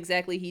what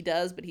exactly he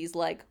does, but he's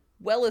like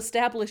well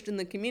established in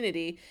the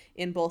community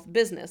in both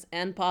business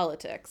and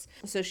politics.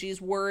 So she's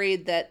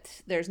worried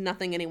that there's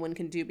nothing anyone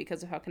can do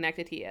because of how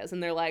connected he is.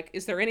 And they're like,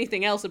 is there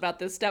anything else about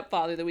this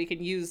stepfather that we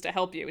can use to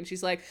help you? And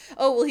she's like,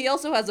 oh, well, he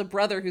also has a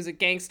brother who's a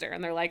gangster.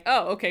 And they're like,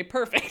 oh, okay,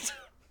 perfect.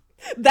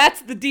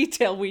 That's the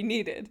detail we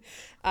needed.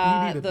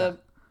 The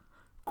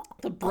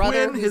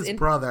brother,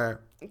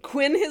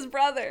 Quinn, his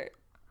brother,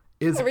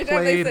 is Every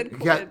time they said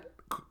Quinn.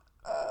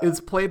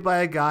 Is played by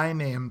a guy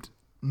named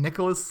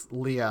Nicholas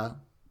Leah,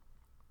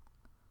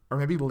 or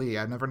maybe Lee.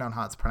 I've never known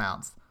how it's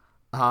pronounced.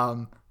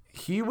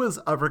 He was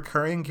a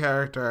recurring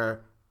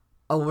character,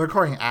 a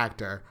recurring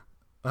actor.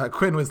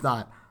 Quinn was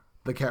not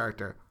the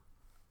character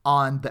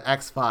on the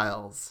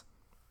X-Files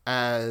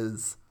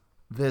as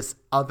this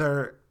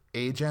other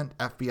agent,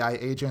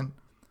 FBI agent,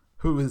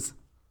 who is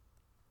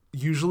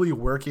usually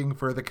working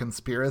for the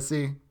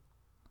conspiracy.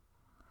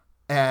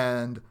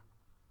 And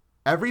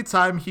every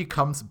time he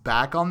comes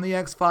back on the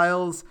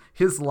X-Files,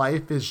 his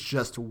life is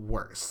just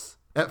worse.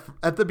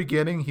 At the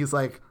beginning, he's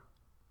like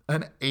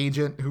an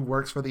agent who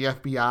works for the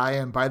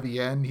FBI, and by the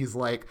end, he's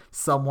like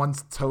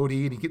someone's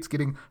toady, and he keeps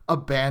getting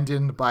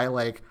abandoned by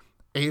like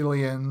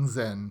aliens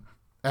and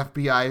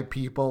FBI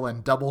people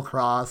and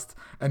double-crossed,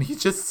 and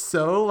he's just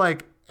so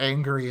like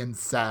angry and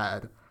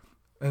sad,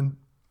 and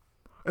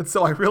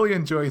so I really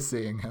enjoy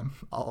seeing him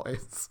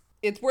always.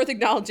 It's worth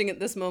acknowledging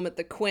at this moment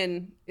that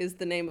Quinn is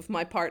the name of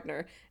my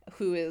partner,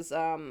 who is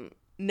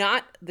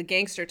not the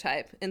gangster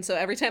type, and so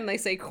every time they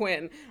say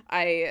Quinn,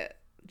 I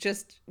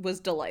just was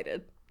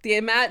delighted. The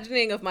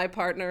imagining of my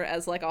partner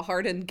as like a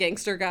hardened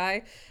gangster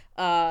guy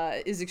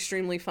is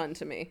extremely fun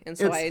to me, and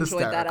so It's I enjoyed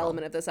hysterical. that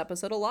element of this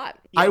episode a lot.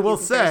 I will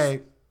he's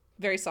say,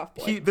 very soft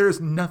boy.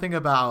 there's nothing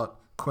about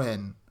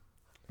Quinn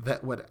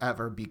that would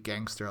ever be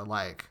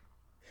gangster-like,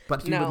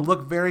 but he would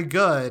look very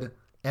good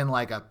in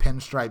like a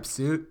pinstripe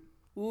suit.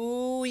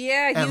 Ooh,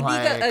 yeah, he'd be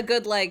like, a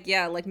good like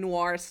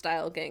noir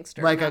style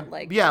gangster, like not a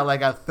like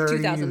like a 30s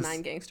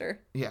 2009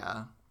 gangster.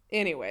 Yeah,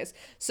 Anyways,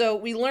 so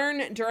we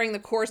learn during the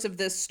course of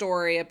this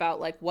story about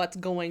like what's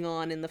going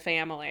on in the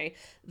family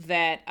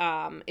that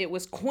it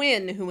was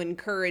Quinn who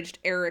encouraged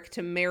Eric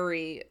to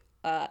marry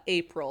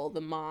April,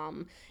 the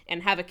mom,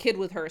 and have a kid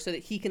with her so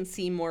that he can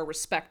seem more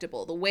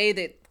respectable. The way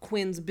that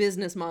Quinn's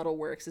business model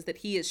works is that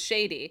he is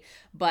shady,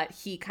 but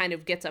he kind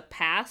of gets a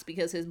pass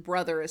because his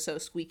brother is so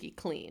squeaky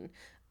clean,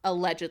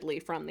 allegedly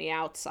from the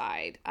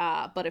outside.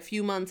 But a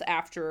few months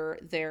after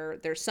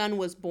their son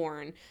was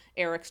born,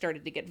 Eric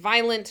started to get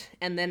violent,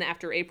 and then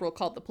after April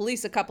called the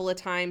police a couple of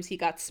times, he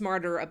got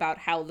smarter about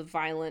how the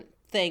violent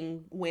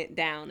thing went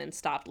down and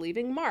stopped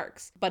leaving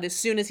marks. But as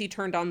soon as he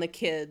turned on the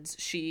kids,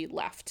 she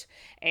left.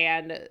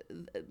 And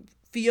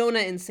Fiona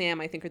and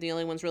Sam, I think, are the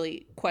only ones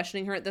really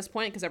questioning her at this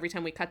point, because every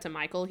time we cut to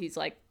Michael, he's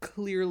like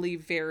clearly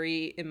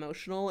very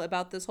emotional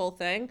about this whole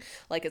thing.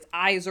 Like his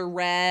eyes are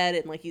red,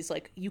 and like he's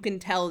like, you can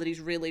tell that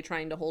he's really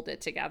trying to hold it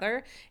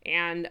together.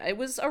 And it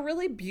was a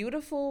really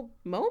beautiful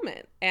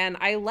moment. And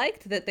I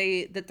liked that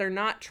they're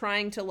not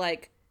trying to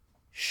like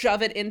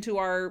shove it into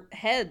our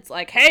heads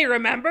like, hey,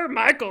 remember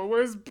Michael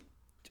was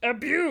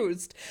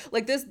abused.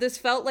 Like this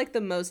felt like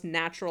the most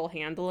natural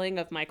handling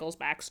of Michael's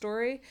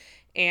backstory,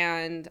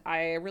 and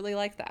I really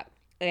like that.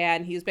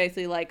 And he's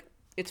basically like,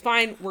 it's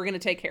fine, we're gonna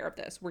take care of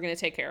this,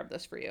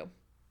 for you.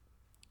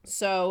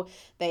 So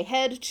they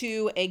head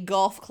to a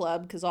golf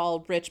club, because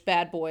all rich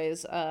bad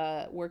boys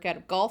work out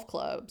of golf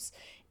clubs,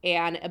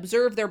 and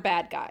observe their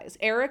bad guys.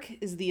 Eric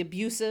is the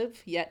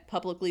abusive, yet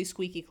publicly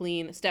squeaky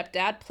clean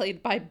stepdad,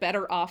 played by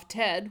Better Off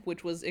Ted,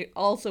 which was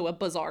also a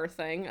bizarre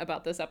thing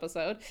about this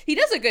episode. He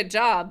does a good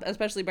job,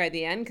 especially by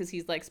the end, because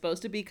he's like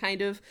supposed to be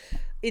kind of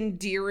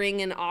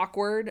endearing and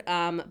awkward,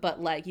 but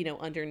like, you know,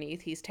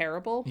 underneath he's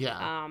terrible.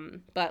 Yeah.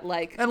 But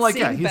like, and like,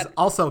 yeah,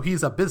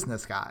 he's a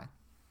business guy.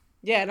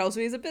 Yeah, and also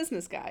he's a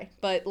business guy.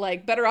 But,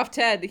 like, Better Off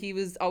Ted, he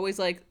was always,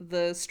 like,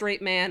 the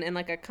straight man in,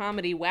 like, a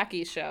comedy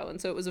wacky show. And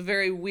so it was a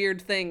very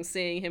weird thing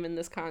seeing him in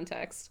this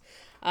context.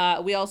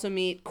 We also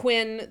meet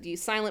Quinn, the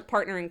silent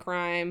partner in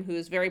crime, who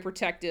is very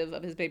protective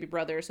of his baby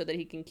brother so that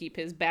he can keep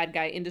his bad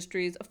guy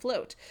industries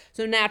afloat.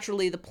 So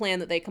naturally, the plan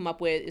that they come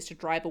up with is to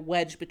drive a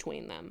wedge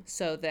between them.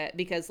 So that,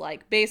 because,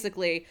 like,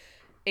 basically,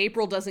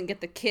 April doesn't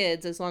get the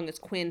kids as long as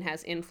Quinn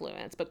has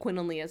influence. But Quinn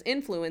only has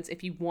influence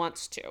if he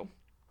wants to.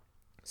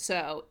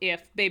 So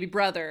if baby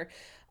brother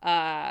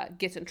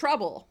gets in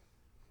trouble,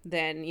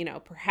 then, you know,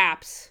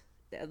 perhaps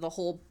the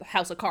whole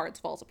house of cards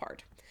falls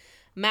apart.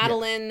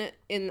 Madeline, yes,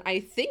 in I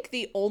think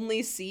the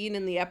only scene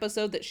in the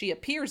episode that she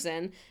appears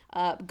in,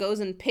 goes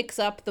and picks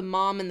up the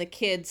mom and the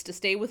kids to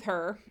stay with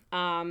her,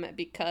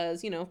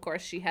 because, you know, of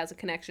course, she has a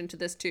connection to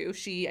this too.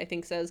 She, I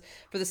think, says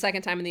for the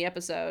second time in the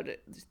episode,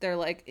 they're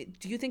like,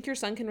 do you think your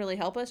son can really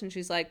help us? And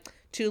she's like,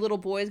 2 little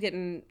boys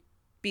getting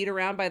beat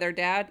around by their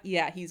dad?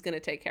 Yeah, he's going to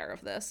take care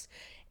of this.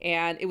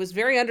 And it was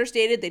very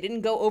understated. They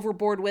didn't go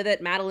overboard with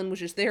it. Madeline was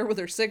just there with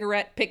her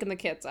cigarette, picking the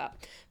kids up.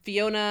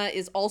 Fiona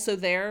is also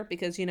there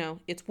because, you know,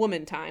 it's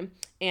woman time,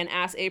 and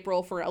asks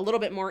April for a little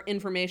bit more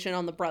information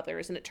on the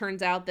brothers. And it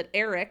turns out that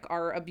Eric,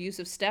 our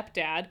abusive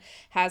stepdad,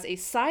 has a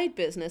side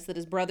business that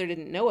his brother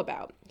didn't know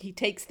about. He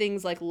takes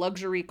things like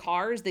luxury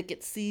cars that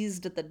get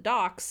seized at the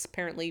docks.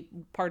 Apparently,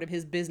 part of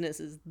his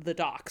business is the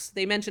docks.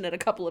 They mention it a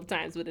couple of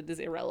times, but it is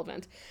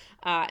irrelevant.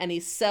 And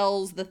he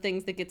sells the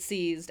things that get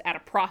seized at a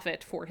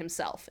profit for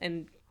himself.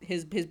 And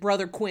his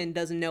brother Quinn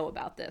doesn't know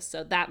about this.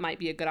 So that might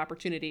be a good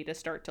opportunity to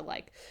start to,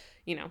 like,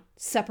 you know,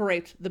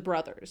 separate the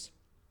brothers.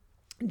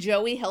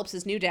 Joey helps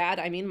his new dad,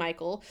 I mean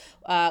Michael,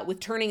 with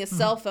turning a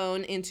cell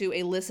phone into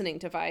a listening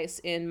device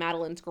in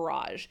Madeline's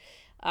garage.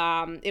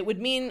 It would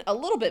mean a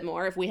little bit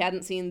more if we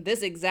hadn't seen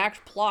this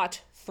exact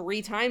plot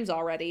 3 times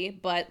already,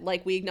 but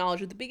like we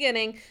acknowledged at the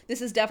beginning,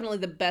 this is definitely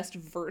the best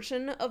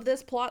version of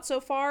this plot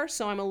so far,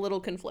 so I'm a little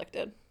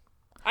conflicted.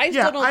 I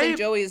still don't think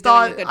Joey is doing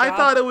a good job. I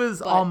thought it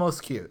was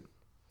almost cute.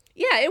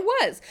 Yeah, it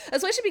was.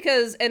 Especially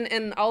because,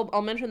 and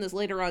I'll mention this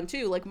later on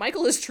too, like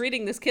Michael is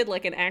treating this kid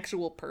like an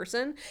actual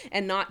person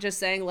and not just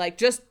saying like,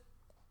 just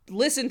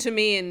listen to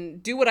me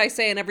and do what I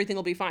say and everything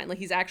will be fine. Like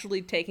he's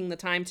actually taking the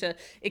time to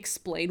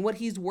explain what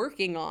he's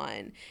working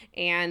on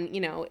and,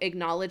 you know,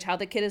 acknowledge how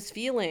the kid is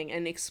feeling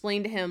and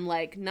explain to him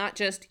like not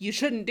just you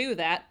shouldn't do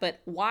that, but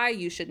why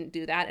you shouldn't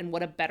do that and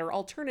what a better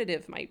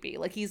alternative might be.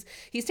 Like he's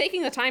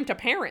taking the time to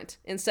parent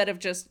instead of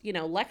just, you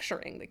know,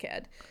 lecturing the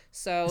kid.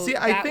 So see,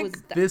 I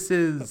think this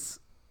is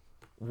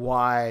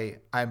why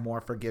I'm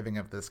more forgiving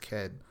of this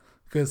kid,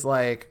 because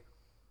like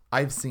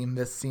I've seen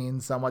this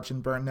scene so much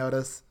in Burn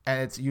Notice, and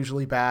it's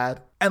usually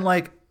bad. And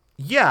like,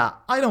 yeah,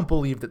 I don't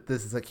believe that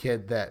this is a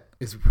kid that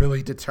is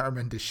really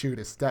determined to shoot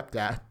his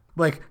stepdad.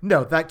 Like,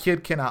 no, that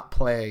kid cannot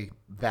play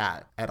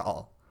that at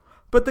all.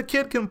 But the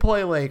kid can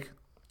play like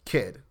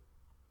kid.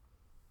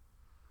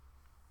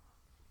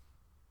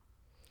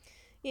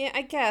 Yeah,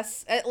 I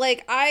guess.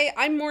 Like,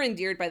 I'm more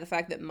endeared by the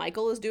fact that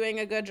Michael is doing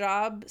a good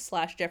job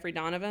 / Jeffrey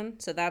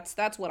Donovan. So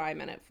that's what I'm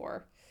in it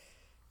for.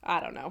 I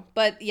don't know.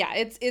 But yeah,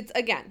 it's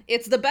again,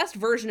 it's the best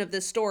version of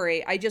this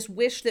story. I just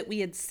wish that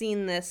we had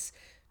seen this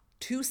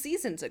 2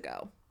 seasons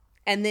ago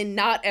and then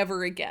not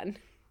ever again.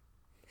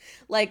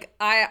 Like,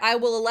 I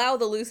will allow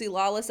the Lucy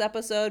Lawless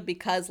episode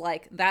because,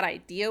 like, that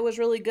idea was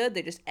really good.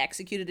 They just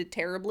executed it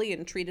terribly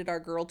and treated our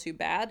girl too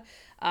bad.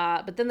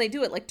 But then they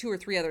do it, like, 2 or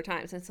 3 other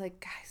times. And it's like,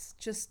 guys,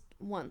 just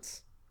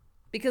once.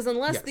 Because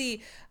unless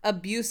the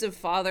abusive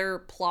father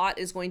plot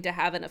is going to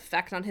have an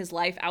effect on his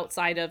life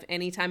outside of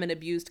any time an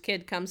abused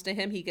kid comes to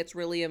him, he gets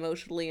really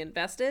emotionally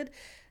invested,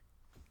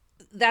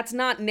 that's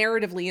not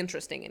narratively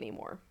interesting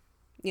anymore.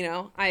 You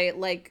know,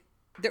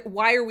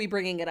 why are we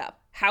bringing it up?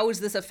 How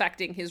is this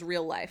affecting his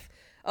real life?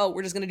 Oh,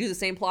 we're just going to do the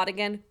same plot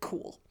again?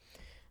 Cool.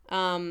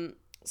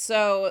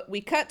 So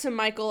we cut to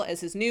Michael as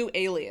his new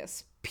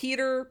alias,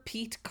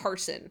 Pete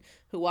Carson,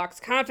 who walks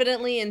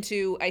confidently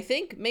into, I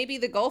think, maybe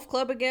the golf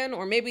club again,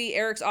 or maybe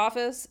Eric's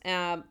office.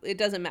 It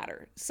doesn't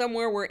matter.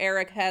 Somewhere where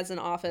Eric has an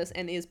office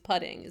and is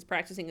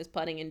practicing his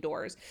putting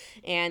indoors.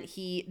 And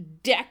he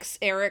decks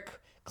Eric,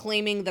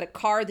 claiming that a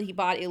car that he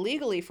bought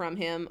illegally from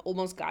him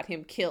almost got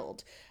him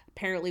killed.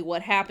 Apparently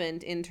what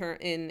happened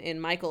in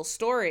Michael's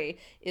story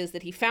is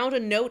that he found a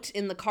note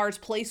in the car's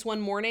place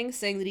one morning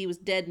saying that he was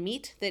dead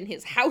meat. Then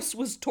his house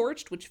was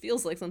torched, which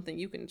feels like something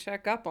you can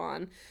check up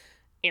on,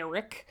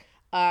 Eric.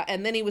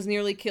 And then he was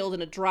nearly killed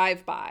in a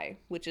drive-by,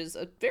 which is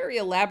a very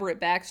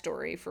elaborate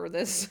backstory for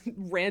this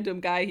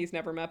random guy he's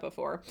never met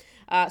before.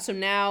 So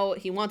now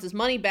he wants his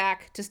money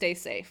back to stay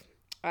safe.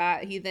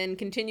 He then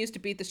continues to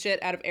beat the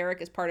shit out of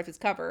Eric as part of his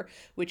cover,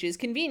 which is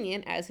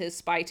convenient as his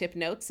spy tip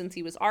notes since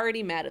he was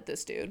already mad at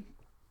this dude.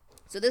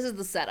 So this is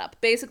the setup.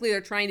 Basically,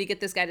 they're trying to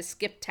get this guy to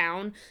skip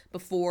town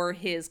before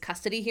his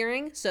custody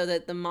hearing so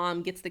that the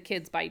mom gets the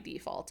kids by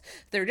default.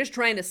 They're just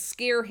trying to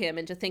scare him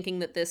into thinking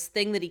that this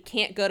thing that he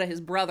can't go to his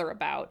brother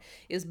about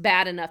is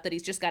bad enough that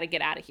he's just got to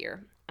get out of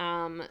here.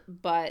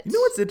 But you know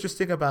what's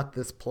interesting about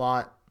this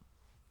plot?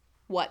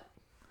 What?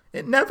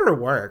 It never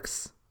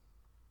works.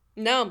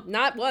 No,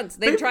 not once.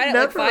 They've tried it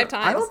like 5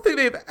 times. I don't think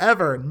they've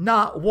ever,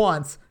 not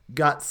once,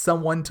 got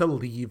someone to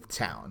leave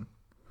town.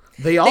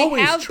 They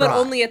always have, try. But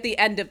only at the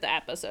end of the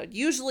episode.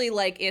 Usually,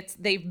 like,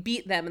 they've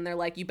beat them and they're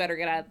like, you better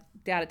get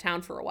out of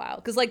town for a while.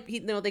 Because, like,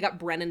 they got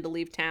Brennan to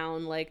leave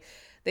town. Like,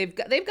 they've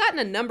gotten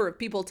a number of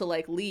people to,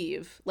 like,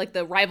 leave. Like,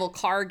 the rival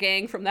car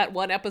gang from that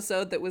one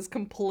episode that was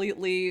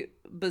completely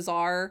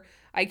bizarre.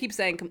 I keep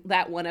saying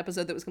that one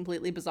episode that was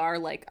completely bizarre,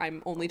 like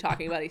I'm only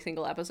talking about a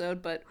single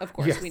episode, but of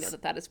course we know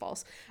that is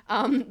false.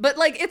 But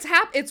like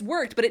it's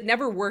worked, but it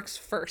never works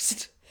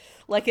first.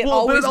 Like it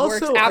always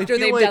works after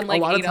they've done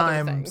like 8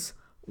 other things.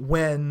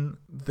 When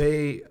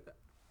they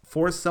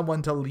force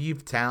someone to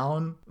leave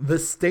town, the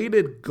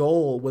stated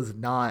goal was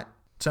not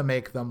to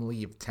make them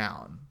leave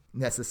town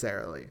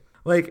necessarily.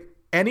 Like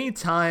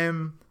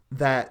anytime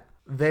that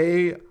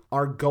they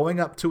are going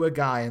up to a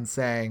guy and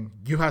saying,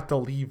 you have to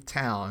leave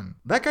town,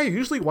 that guy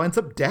usually winds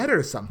up dead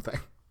or something.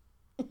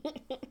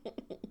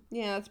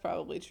 Yeah, that's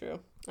probably true.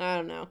 I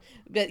don't know.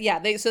 But yeah,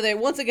 they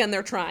once again,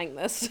 they're trying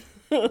this.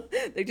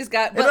 They just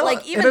got, but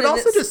like even and it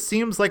also just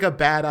seems like a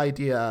bad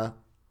idea.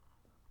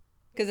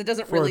 Because it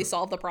doesn't really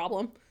solve the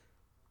problem.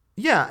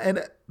 Yeah,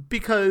 and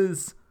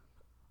because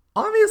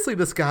obviously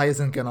this guy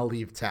isn't going to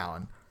leave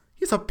town.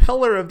 He's a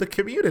pillar of the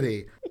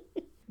community.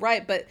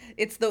 Right, but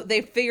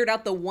they figured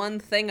out the one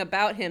thing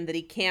about him that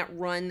he can't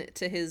run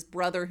to his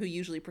brother who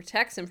usually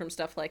protects him from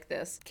stuff like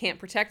this. Can't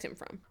protect him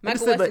from.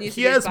 Michael Weston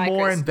he has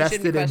more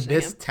invested in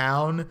this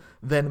town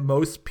than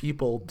most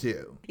people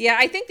do. Yeah,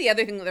 I think the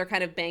other thing that they're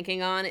kind of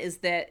banking on is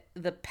that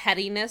the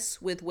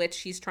pettiness with which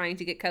he's trying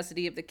to get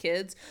custody of the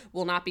kids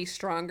will not be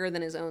stronger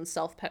than his own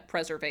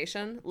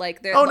self-preservation.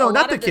 Like, oh no,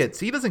 not the kids.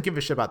 He doesn't give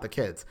a shit about the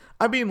kids.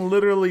 I mean,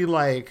 literally,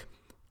 like,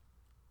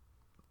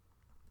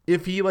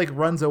 if he like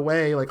runs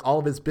away, like all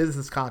of his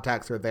business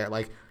contacts are there.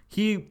 Like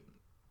he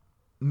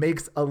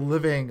makes a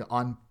living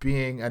on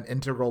being an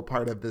integral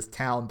part of this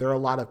town. There are a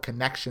lot of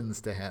connections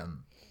to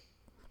him,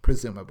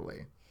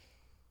 presumably.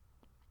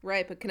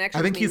 Right, but connections.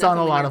 I think he's on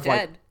a lot of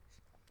like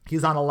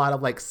he's on a lot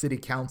of like city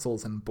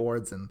councils and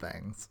boards and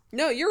things.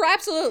 No, you're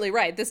absolutely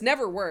right. This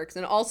never works.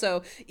 And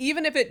also,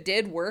 even if it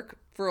did work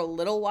for a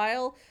little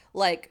while,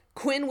 like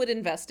Quinn would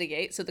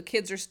investigate, so the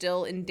kids are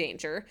still in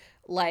danger.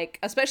 Like,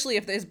 especially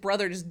if his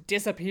brother just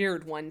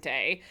disappeared one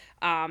day.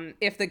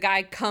 If the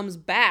guy comes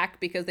back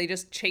because they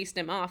just chased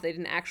him off, they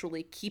didn't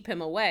actually keep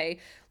him away,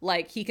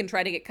 like, he can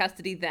try to get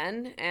custody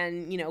then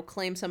and,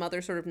 claim some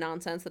other sort of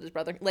nonsense that his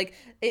brother... Like,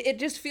 it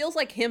just feels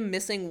like him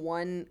missing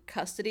one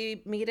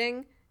custody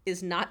meeting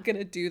is not going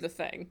to do the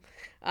thing.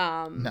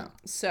 No.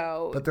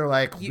 So... But they're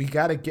like, we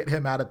got to get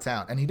him out of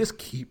town. And he just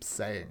keeps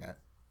saying it.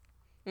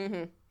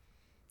 Mm-hmm.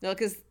 No,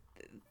 because...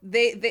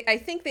 They I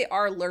think they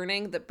are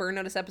learning that Burn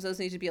Notice episodes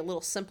need to be a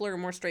little simpler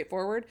and more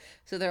straightforward.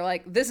 So they're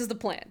like, this is the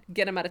plan.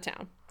 Get him out of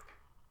town.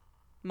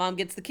 Mom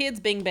gets the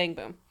kids, bing, bang,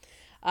 boom.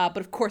 But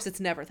of course,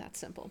 it's never that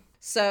simple.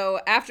 So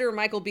after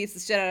Michael beats the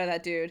shit out of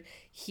that dude,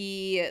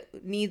 he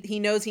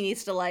knows he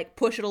needs to like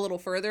push it a little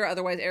further.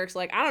 Otherwise, Eric's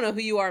like, I don't know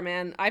who you are,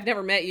 man. I've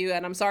never met you,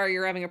 and I'm sorry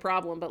you're having a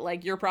problem, but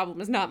like your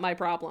problem is not my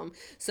problem.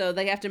 So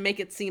they have to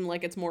make it seem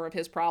like it's more of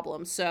his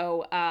problem.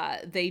 So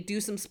they do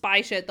some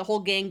spy shit. The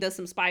whole gang does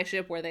some spy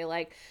shit where they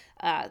like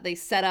they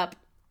set up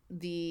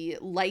the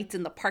lights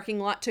in the parking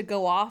lot to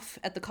go off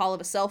at the call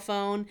of a cell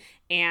phone,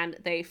 and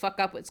they fuck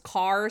up his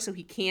car so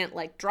he can't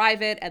like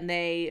drive it, and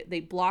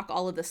they block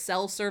all of the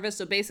cell service.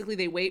 So basically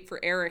they wait for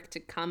Eric to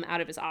come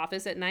out of his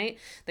office at night.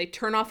 They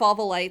turn off all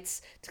the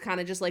lights to kind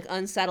of just like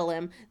unsettle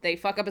him. They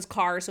fuck up his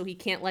car so he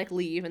can't like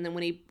leave, and then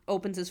when he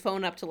opens his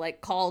phone up to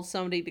like call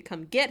somebody to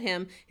come get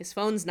him, his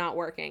phone's not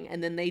working,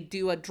 and then they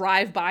do a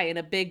drive-by in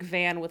a big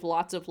van with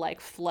lots of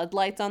like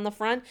floodlights on the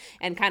front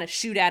and kind of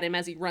shoot at him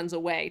as he runs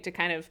away to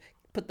kind of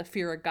put the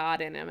fear of God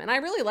in him. And I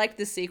really liked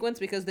this sequence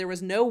because there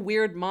was no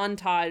weird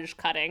montage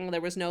cutting. There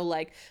was no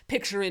like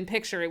picture in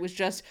picture. It was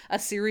just a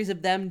series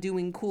of them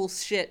doing cool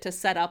shit to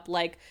set up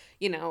like,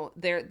 you know,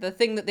 the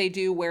thing that they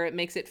do where it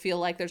makes it feel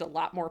like there's a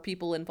lot more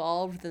people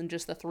involved than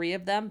just the three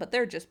of them, but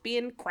they're just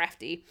being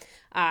crafty.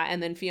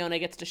 And then Fiona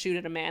gets to shoot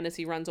at a man as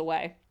he runs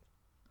away.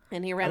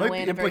 And he ran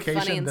away in a very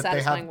funny and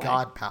satisfying way. They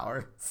have God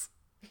powers.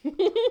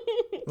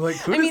 Like,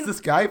 who does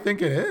this guy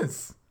think it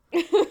is?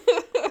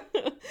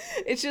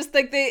 It's just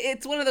like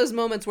it's one of those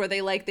moments where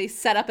they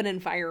set up an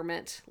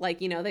environment,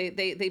 like, you know,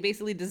 they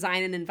basically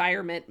design an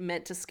environment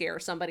meant to scare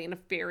somebody in a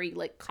very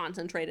like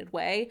concentrated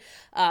way,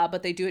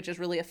 but they do it just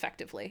really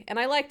effectively, and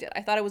I liked it.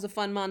 I thought it was a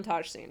fun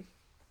montage scene.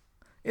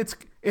 It's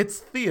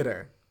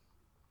theater.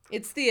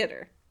 It's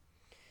theater.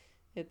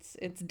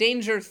 It's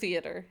danger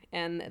theater,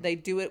 and they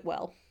do it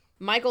well.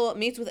 Michael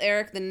meets with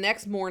Eric the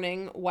next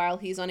morning while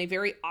he's on a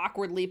very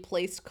awkwardly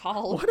placed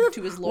call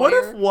to his lawyer. What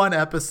if one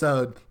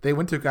episode they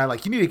went to a guy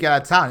like, you need to get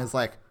out of town? He's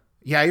like,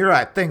 yeah, you're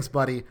right. Thanks,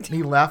 buddy. And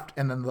he left.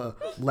 And then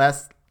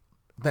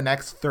the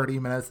next 30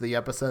 minutes of the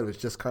episode was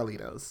just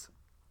Carlitos.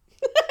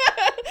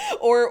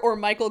 or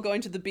Michael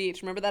going to the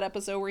beach. Remember that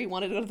episode where he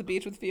wanted to go to the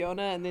beach with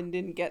Fiona and then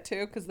didn't get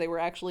to because they were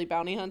actually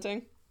bounty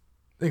hunting?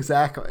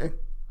 Exactly.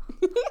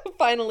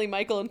 Finally,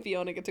 Michael and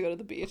Fiona get to go to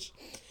the beach.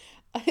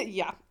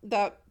 Yeah,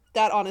 that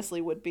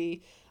honestly would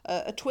be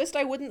a twist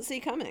I wouldn't see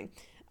coming.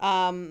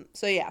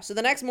 So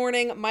the next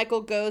morning,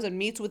 Michael goes and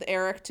meets with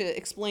Eric to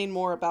explain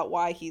more about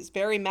why he's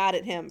very mad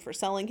at him for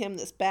selling him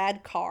this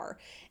bad car.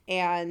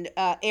 And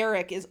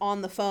Eric is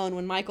on the phone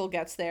when Michael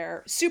gets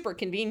there, super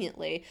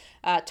conveniently,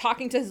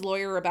 talking to his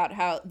lawyer about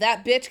how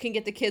that bitch can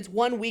get the kids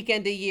one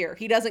weekend a year.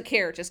 He doesn't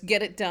care. Just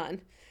get it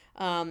done.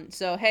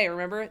 So, hey,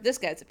 remember, this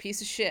guy's a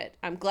piece of shit.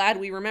 I'm glad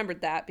we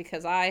remembered that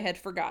because I had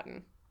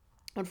forgotten.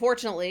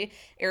 Unfortunately,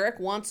 Eric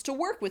wants to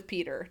work with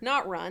Peter,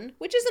 not run,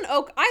 which is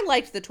I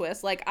liked the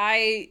twist. Like,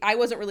 I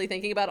wasn't really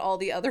thinking about all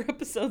the other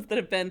episodes that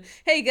have been,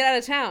 hey, get out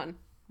of town.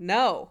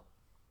 No.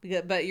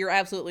 But you're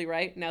absolutely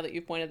right, now that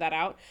you've pointed that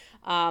out.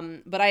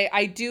 But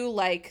I do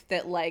like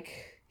that,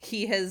 like,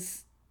 he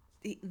has...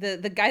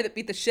 The guy that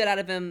beat the shit out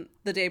of him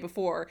the day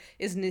before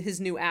is his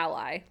new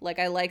ally. Like,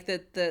 I like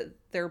that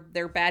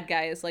their bad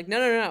guy is like,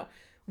 no.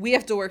 We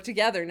have to work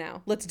together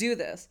now. Let's do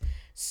this.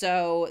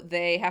 So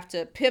they have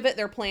to pivot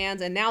their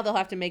plans, and now they'll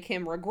have to make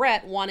him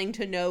regret wanting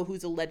to know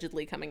who's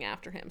allegedly coming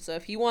after him. So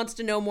if he wants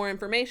to know more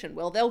information,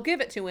 well, they'll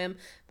give it to him,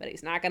 but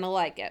he's not going to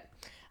like it.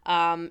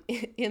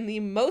 In the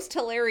most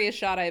hilarious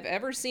shot I've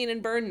ever seen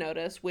in Burn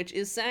Notice, which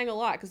is saying a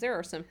lot because there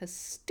are some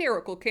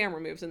hysterical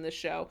camera moves in this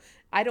show,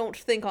 I don't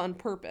think on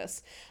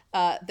purpose.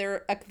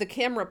 The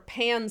camera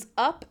pans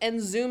up and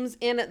zooms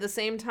in at the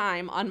same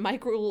time on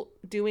Michael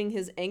doing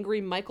his angry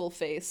Michael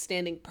face,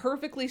 standing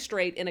perfectly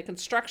straight in a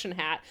construction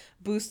hat,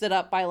 boosted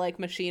up by like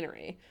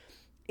machinery.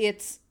 Do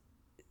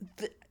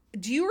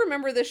you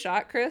remember this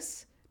shot,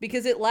 Chris?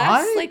 Because it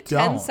lasts like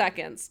 10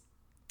 seconds.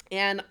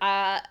 And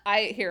I'm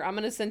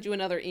going to send you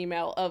another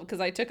email because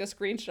I took a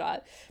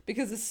screenshot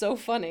because it's so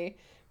funny.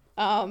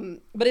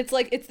 But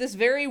it's this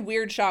very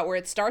weird shot where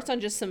it starts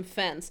on just some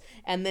fence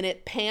and then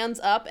it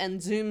pans up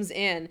and zooms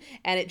in,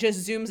 and it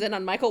just zooms in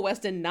on Michael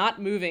Weston not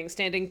moving,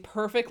 standing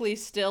perfectly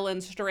still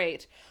and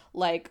straight,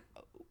 like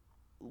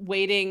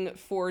waiting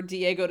for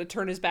Diego to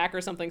turn his back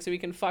or something so he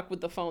can fuck with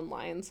the phone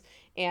lines.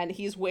 And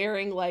he's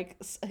wearing like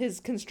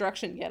his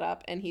construction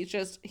getup, and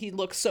he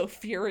looks so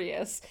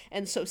furious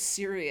and so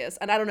serious.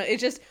 And I don't know,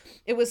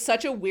 it was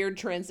such a weird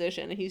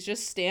transition. He's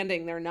just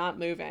standing there not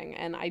moving,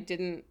 and I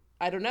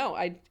don't know.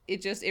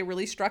 It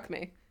really struck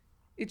me.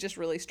 It just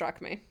really struck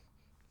me.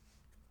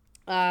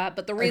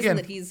 But the reason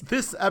that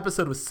this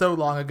episode was so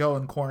long ago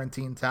in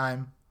quarantine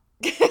time.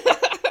 This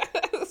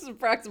is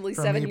approximately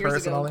 7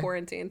 years ago in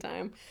quarantine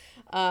time.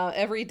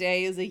 Every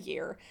day is a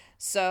year.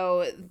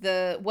 So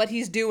what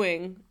he's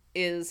doing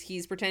is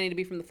he's pretending to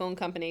be from the phone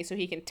company so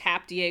he can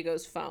tap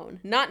Diego's phone.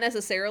 Not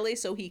necessarily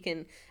so he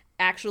can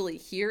actually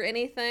hear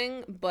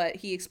anything, but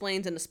he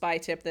explains in a spy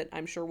tip that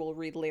I'm sure we'll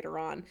read later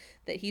on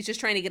that he's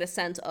just trying to get a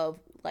sense of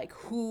like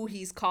who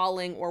he's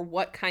calling or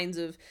what kinds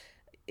of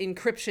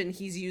encryption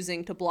he's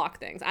using to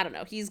block things. I don't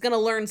know. He's going to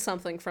learn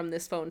something from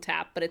this phone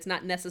tap, but it's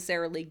not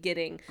necessarily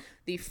getting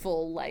the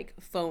full like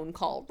phone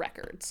call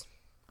records.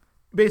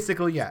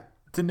 Basically, yeah.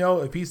 To know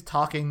if he's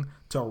talking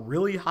to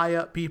really high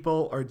up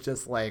people or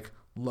just like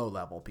low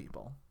level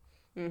people.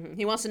 Mm-hmm.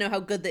 He wants to know how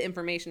good the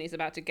information he's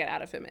about to get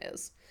out of him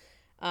is.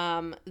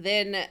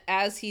 Then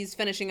as he's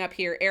finishing up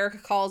here,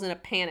 Eric calls in a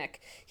panic.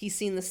 He's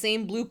seen the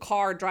same blue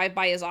car drive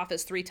by his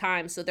office 3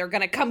 times, so they're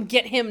gonna come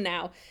get him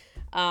now.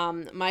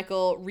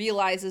 Michael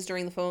realizes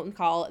during the phone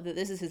call that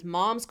this is his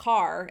mom's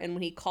car, and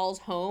when he calls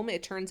home,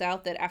 it turns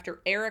out that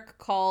after Eric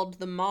called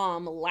the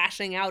mom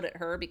lashing out at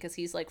her because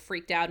he's like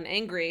freaked out and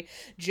angry,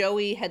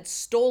 Joey had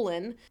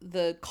stolen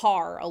the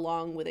car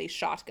along with a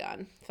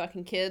shotgun.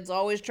 Fucking kids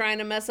always trying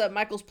to mess up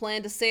Michael's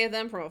plan to save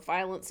them from a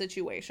violent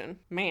situation.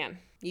 Man,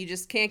 you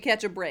just can't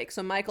catch a break.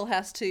 So Michael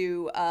has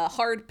to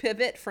hard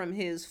pivot from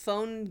his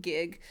phone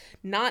gig,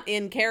 not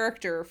in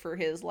character for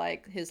his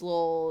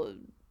little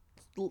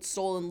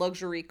stolen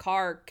luxury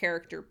car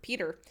character,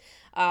 Peter.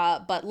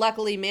 But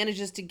luckily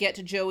manages to get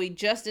to Joey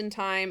just in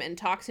time and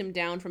talks him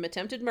down from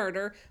attempted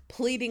murder,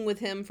 pleading with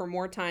him for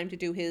more time to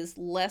do his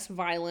less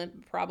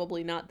violent,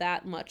 probably not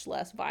that much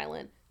less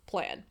violent,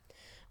 plan.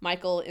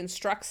 Michael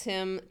instructs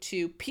him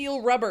to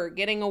peel rubber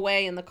getting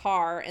away in the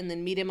car and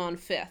then meet him on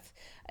 5th.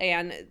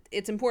 And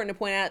it's important to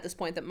point out at this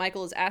point that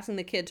Michael is asking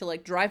the kid to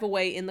like drive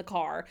away in the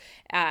car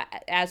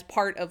as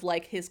part of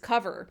like his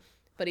cover.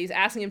 But he's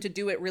asking him to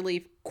do it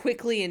really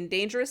quickly and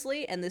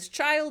dangerously, and this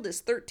child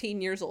is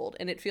 13 years old,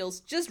 and it feels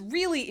just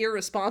really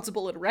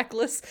irresponsible and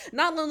reckless,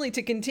 not only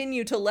to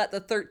continue to let the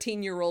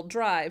 13-year-old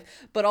drive,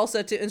 but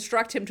also to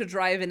instruct him to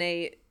drive in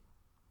a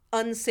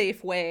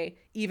unsafe way,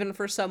 even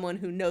for someone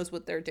who knows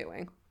what they're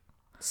doing.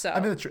 So, I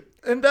mean,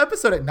 and the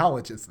episode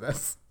acknowledges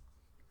this.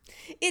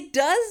 It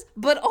does,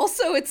 but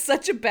also it's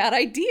such a bad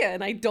idea,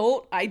 and I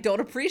don't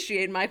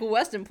appreciate Michael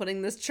Weston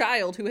putting this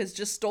child who has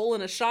just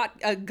stolen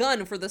a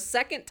gun for the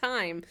second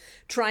time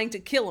trying to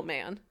kill a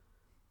man.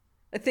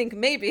 I think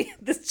maybe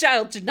this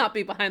child should not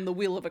be behind the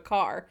wheel of a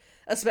car,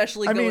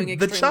 especially going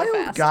extremely fast. The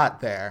child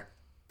got there,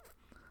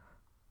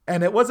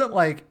 and it wasn't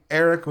like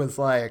Eric was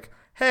like,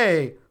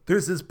 "Hey,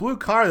 there's this blue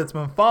car that's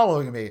been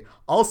following me.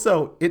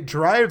 Also, it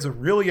drives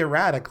really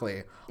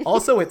erratically.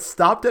 Also, it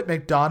stopped at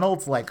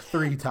McDonald's like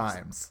 3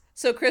 times."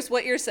 So, Chris,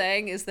 what you're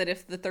saying is that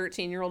if the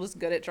 13-year-old is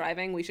good at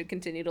driving, we should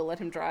continue to let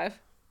him drive?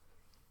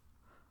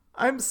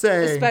 I'm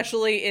saying...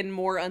 Especially in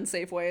more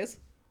unsafe ways.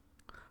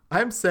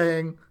 I'm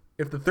saying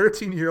if the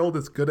 13-year-old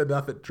is good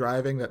enough at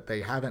driving that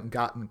they haven't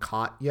gotten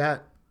caught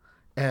yet,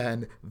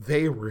 and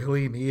they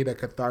really need a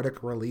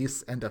cathartic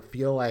release and to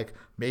feel like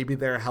maybe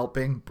they're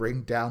helping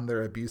bring down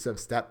their abusive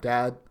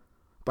stepdad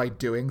by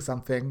doing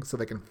something so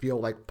they can feel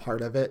like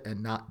part of it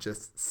and not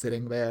just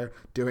sitting there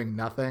doing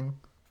nothing,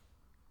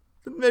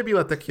 then maybe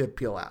let the kid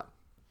peel out.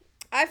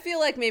 I feel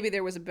like maybe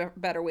there was a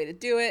better way to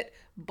do it,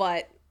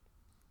 but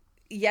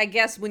yeah, I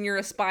guess when you're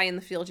a spy in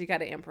the field, you got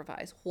to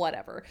improvise.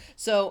 Whatever.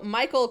 So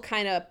Michael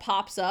kind of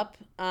pops up.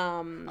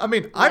 I'm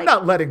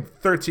not letting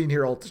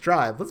 13-year-olds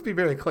drive. Let's be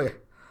very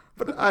clear.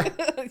 But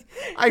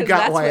I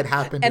got why it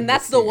happened. And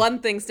that's the one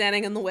thing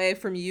standing in the way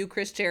from you,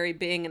 Chris Cherry,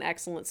 being an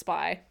excellent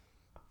spy.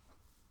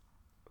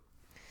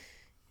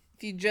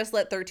 If you just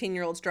let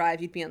 13-year-olds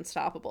drive, you'd be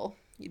unstoppable.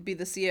 You'd be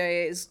the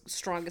CIA's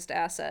strongest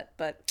asset,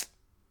 but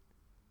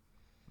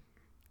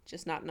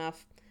just not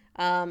enough.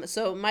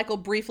 So Michael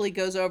briefly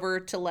goes over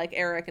to like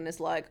Eric and is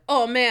like,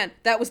 "Oh man,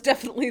 that was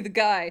definitely the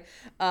guy.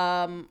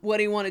 What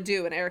do you want to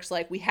do?" And Eric's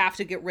like, "We have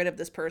to get rid of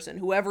this person.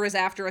 Whoever is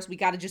after us, we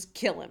got to just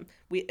kill him.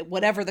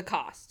 Whatever the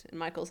cost." And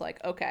Michael's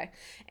like, "Okay."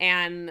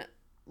 And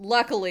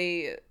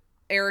luckily,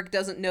 Eric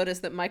doesn't notice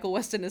that Michael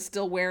Weston is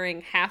still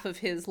wearing half of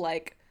his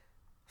like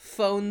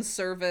phone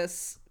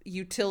service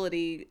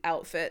utility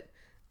outfit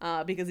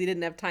because he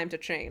didn't have time to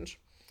change.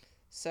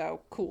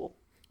 So cool.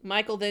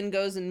 Michael then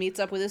goes and meets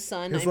up with his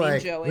son,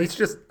 Joey.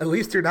 At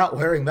least you're not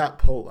wearing that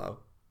polo.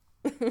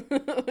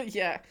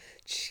 Yeah.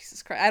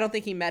 Jesus Christ. I don't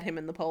think he met him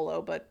in the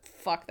polo, but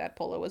fuck, that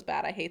polo was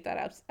bad. I hate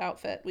that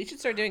outfit. We should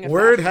start doing a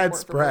word had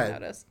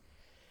spread. It's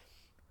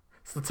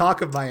the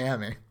talk of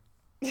Miami.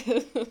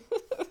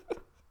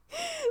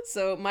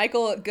 So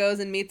Michael goes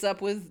and meets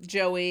up with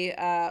Joey,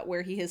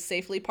 where he has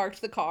safely parked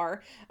the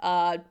car.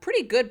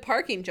 Pretty good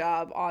parking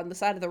job on the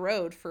side of the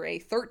road for a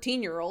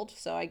 13-year-old,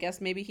 so I guess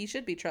maybe he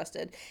should be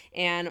trusted.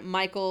 And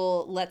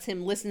Michael lets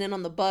him listen in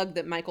on the bug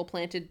that Michael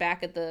planted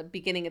back at the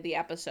beginning of the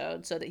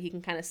episode so that he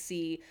can kind of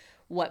see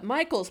what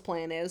Michael's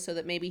plan is so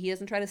that maybe he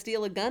doesn't try to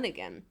steal a gun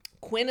again.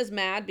 Quinn is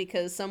mad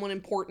because someone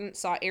important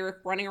saw Eric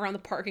running around the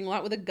parking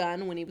lot with a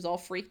gun when he was all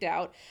freaked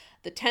out.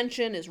 The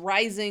tension is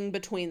rising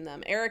between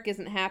them. Eric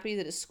isn't happy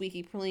that his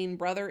squeaky clean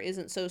brother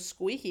isn't so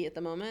squeaky at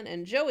the moment,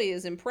 and Joey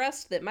is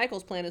impressed that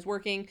Michael's plan is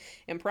working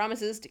and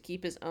promises to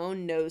keep his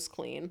own nose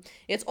clean.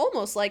 It's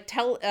almost like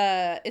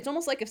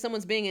if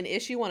someone's being an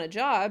issue on a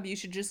job, you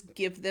should just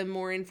give them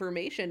more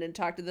information and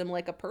talk to them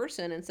like a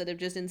person instead of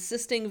just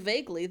insisting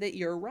vaguely that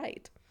you're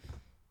right.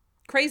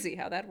 Crazy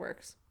how that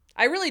works.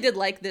 I really did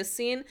like this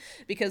scene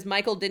because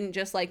Michael didn't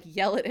just like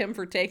yell at him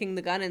for taking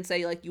the gun and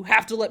say like, "You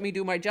have to let me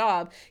do my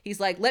job." He's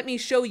like, "Let me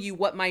show you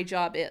what my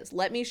job is.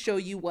 Let me show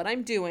you what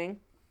I'm doing,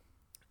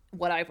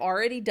 what I've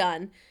already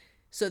done,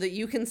 so that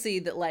you can see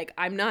that like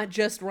I'm not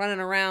just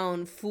running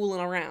around fooling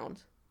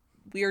around.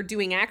 We are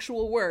doing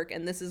actual work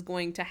and this is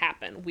going to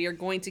happen. We are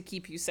going to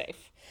keep you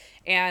safe."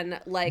 And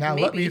like now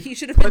maybe he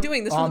should have been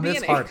doing this from the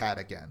beginning. On this hard hat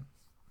again.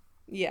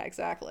 Yeah,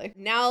 exactly.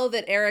 Now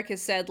that Eric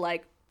has said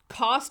like,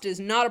 cost is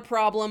not a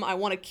problem. I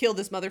want to kill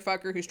this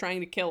motherfucker who's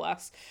trying to kill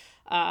us.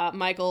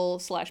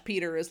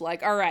 Michael/Peter is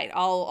like, all right,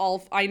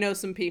 I know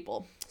some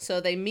people. So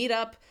they meet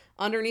up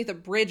underneath a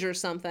bridge or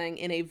something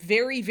in a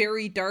very,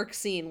 very dark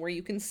scene where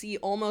you can see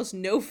almost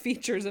no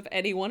features of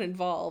anyone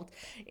involved.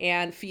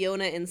 And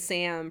Fiona and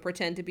Sam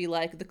pretend to be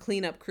like the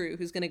cleanup crew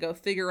who's going to go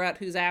figure out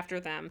who's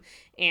after them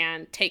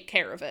and take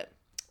care of it.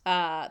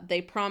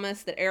 They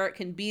promise that Eric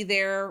can be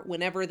there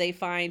whenever they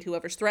find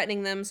whoever's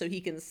threatening them so he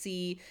can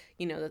see,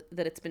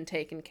 that it's been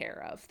taken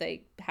care of.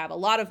 They have a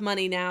lot of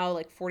money now,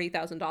 like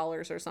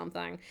 $40,000 or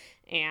something,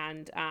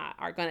 and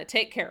are going to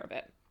take care of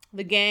it.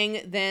 The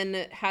gang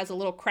then has a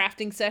little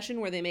crafting session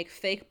where they make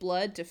fake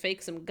blood to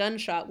fake some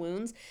gunshot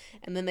wounds,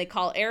 and then they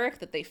call Eric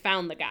that they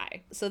found the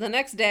guy. So the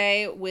next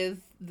day, with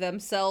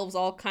themselves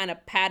all kind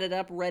of padded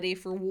up, ready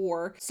for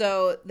war,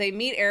 so they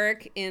meet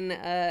Eric in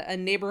a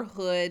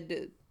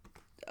neighborhood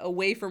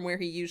away from where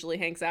he usually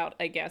hangs out,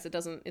 I guess.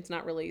 It's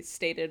not really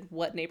stated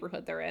what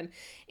neighborhood they're in.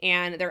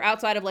 And they're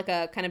outside of like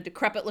a kind of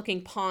decrepit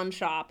looking pawn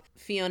shop.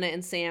 Fiona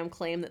and Sam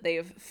claim that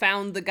they've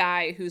found the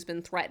guy who's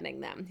been threatening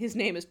them. His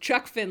name is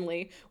Chuck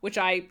Finley, which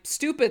I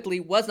stupidly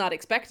was not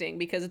expecting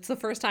because it's the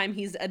first time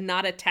he's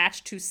not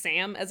attached to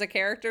Sam as a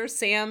character.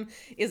 Sam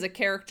is a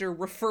character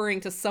referring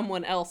to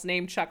someone else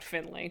named Chuck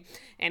Finley.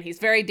 And he's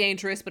very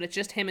dangerous, but it's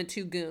just him and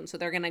two goons. So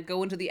they're going to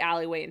go into the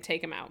alleyway and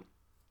take him out.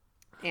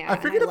 I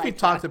forget if we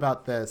talked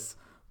about this,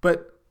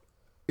 but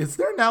is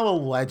there now a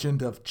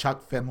legend of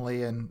Chuck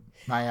Finley in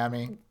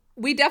Miami?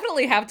 We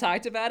definitely have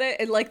talked about it.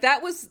 And like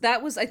that was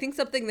I think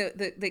something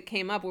that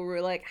came up where we were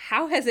like,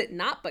 how has it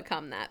not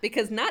become that?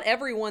 Because not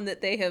everyone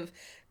that they have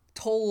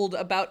told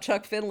about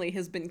Chuck Finley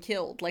has been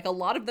killed. Like a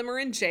lot of them are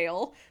in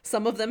jail.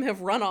 Some of them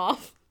have run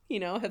off,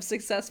 have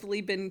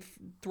successfully been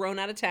thrown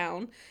out of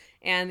town.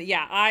 And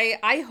yeah,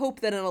 I hope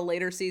that in a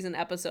later season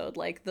episode,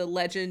 like the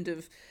legend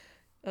of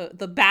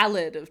the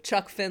ballad of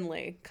Chuck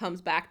Finley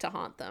comes back to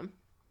haunt them.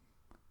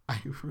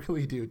 I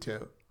really do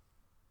too.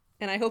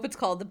 And I hope it's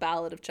called the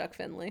Ballad of Chuck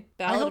Finley.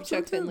 Ballad of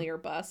Chuck Finley or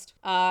bust.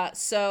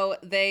 So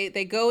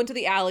they go into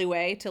the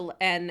alleyway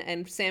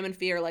and Sam and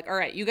Fia are like, all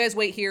right, you guys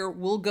wait here.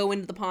 We'll go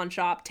into the pawn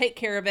shop, take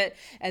care of it,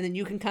 and then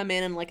you can come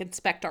in and like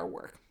inspect our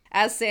work.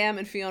 As Sam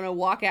and Fiona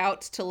walk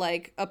out to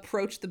like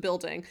approach the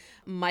building,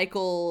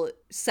 Michael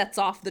sets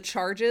off the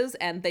charges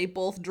and they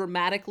both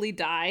dramatically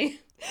die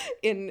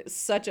in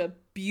such a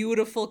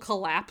beautiful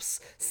collapse.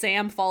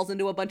 Sam falls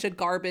into a bunch of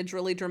garbage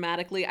really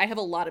dramatically. I have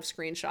a lot of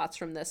screenshots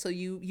from this, so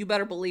you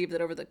better believe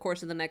that over the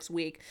course of the next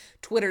week,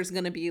 Twitter's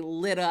going to be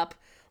lit up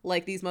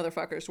like these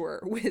motherfuckers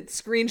were with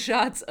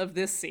screenshots of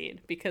this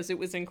scene because it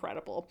was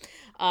incredible.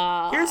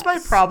 Here's my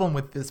problem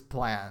with this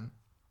plan.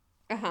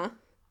 Uh-huh.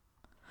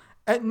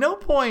 At no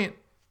point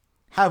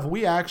have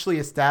we actually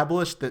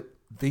established that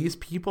these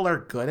people are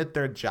good at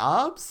their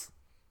jobs.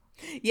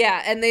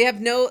 Yeah, and they have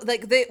no,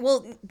 like,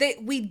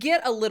 we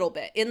get a little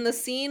bit in the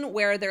scene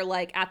where they're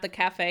like at the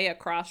cafe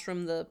across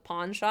from the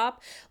pawn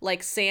shop.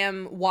 Like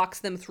Sam walks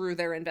them through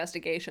their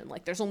investigation.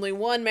 Like there's only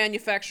one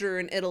manufacturer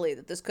in Italy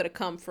that this could have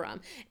come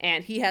from,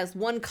 and he has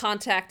one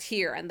contact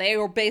here, and they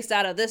were based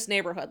out of this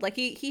neighborhood. Like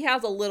he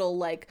has a little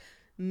like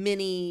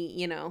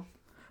mini,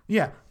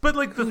 Yeah, but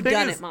like the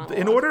thing is,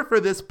 in order for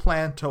this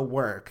plan to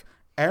work,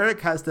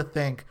 Eric has to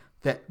think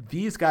that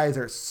these guys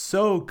are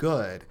so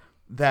good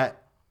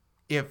that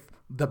if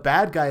the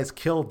bad guys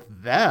killed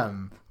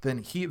them,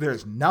 then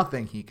there's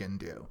nothing he can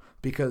do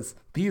because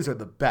these are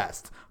the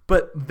best.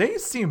 But they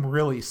seem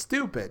really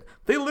stupid.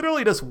 They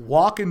literally just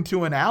walk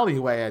into an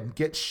alleyway and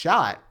get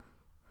shot.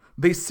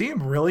 They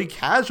seem really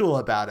casual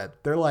about it.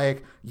 They're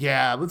like,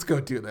 yeah, let's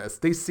go do this.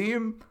 They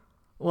seem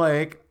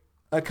like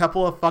a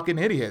couple of fucking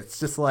idiots.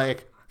 Just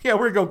like, yeah,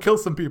 we're going to go kill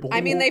some people.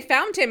 I mean, they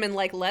found him in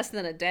like less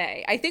than a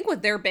day. I think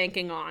what they're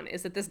banking on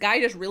is that this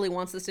guy just really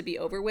wants this to be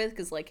over with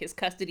because like his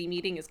custody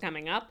meeting is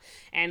coming up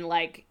and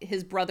like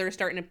his brother is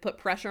starting to put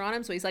pressure on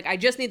him. So he's like, I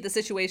just need the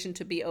situation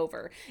to be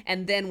over.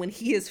 And then when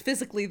he is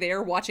physically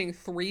there watching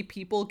 3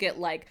 people get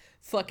like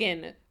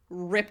fucking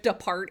ripped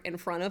apart in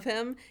front of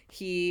him,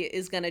 he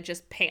is gonna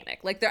just panic.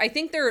 Like I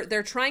think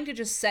they're trying to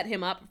just set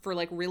him up for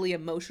like really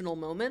emotional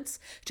moments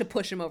to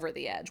push him over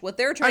the edge. What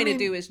they're trying to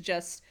do is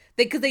just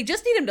because they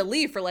just need him to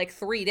leave for like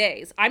 3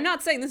 days. I'm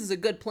not saying this is a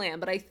good plan,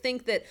 but I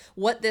think that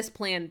what this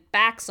plan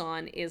backs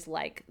on is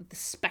like the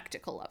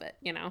spectacle of it,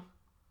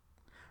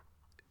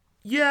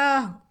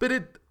 Yeah, but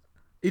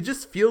it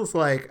just feels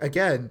like,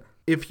 again,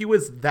 if he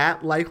was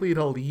that likely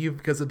to leave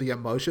because of the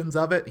emotions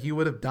of it, he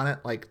would have done it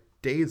like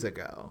days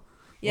ago.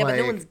 Yeah, but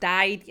no one's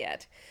died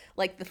yet.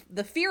 Like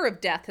the fear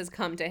of death has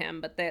come to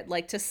him, but that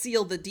like to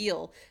seal the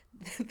deal,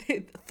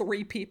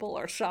 3 people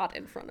are shot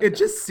in front of him. It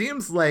just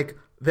seems like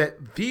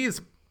that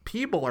these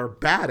people are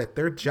bad at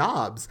their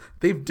jobs.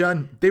 They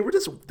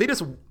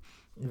just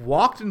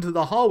walked into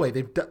the hallway.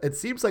 It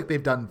seems like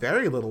they've done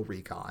very little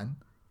recon.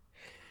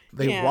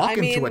 They walk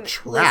into a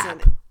trap.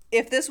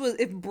 Listen,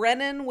 if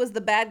Brennan was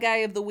the bad guy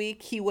of the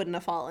week, he wouldn't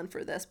have fallen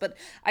for this. But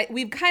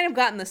we've kind of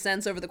gotten the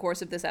sense over the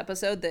course of this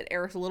episode that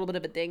Eric's a little bit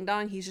of a ding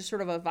dong. He's just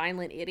sort of a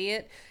violent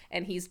idiot,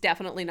 and he's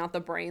definitely not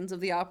the brains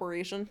of the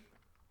operation.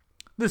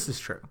 This is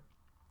true.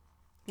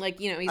 Like,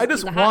 I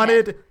just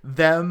wanted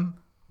them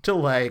to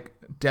like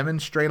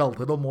demonstrate a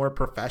little more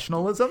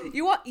professionalism.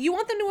 You want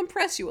them to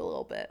impress you a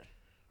little bit.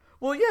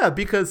 Well, yeah,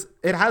 because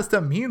it has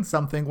to mean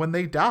something when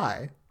they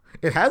die.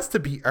 It has to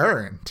be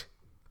earned.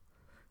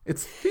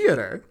 It's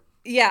theater.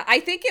 Yeah, I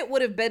think it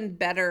would have been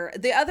better.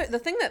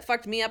 The thing that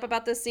fucked me up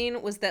about this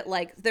scene was that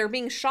like they're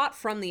being shot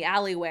from the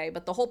alleyway,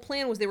 but the whole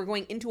plan was they were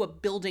going into a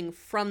building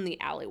from the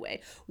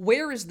alleyway.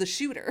 Where is the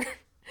shooter?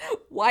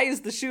 Why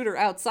is the shooter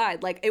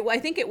outside? Like, I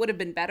think it would have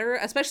been better,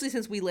 especially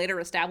since we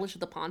later established that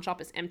the pawn shop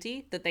is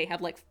empty, that they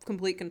have like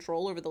complete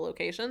control over the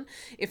location.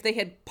 If they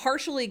had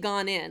partially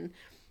gone in,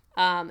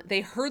 they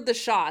heard the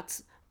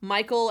shots.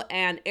 Michael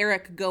and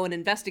Eric go and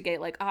investigate,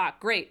 like,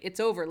 great, it's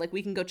over. Like,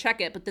 we can go check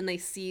it. But then they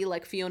see,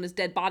 like, Fiona's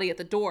dead body at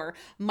the door.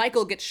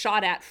 Michael gets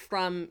shot at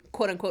from,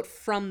 quote unquote,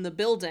 from the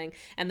building.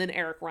 And then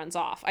Eric runs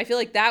off. I feel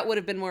like that would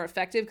have been more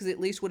effective because at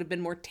least would have been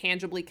more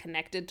tangibly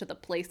connected to the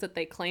place that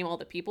they claim all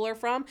the people are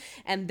from.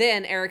 And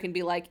then Eric can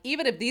be like,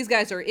 even if these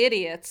guys are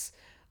idiots,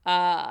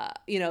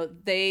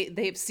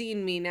 they've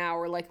seen me now.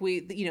 Or, like,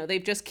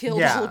 they've just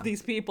killed all of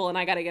these people and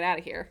I got to get out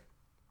of here.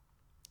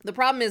 The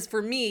problem is,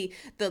 for me,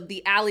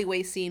 the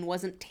alleyway scene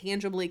wasn't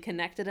tangibly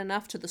connected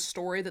enough to the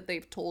story that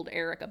they've told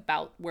Eric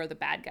about where the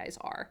bad guys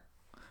are.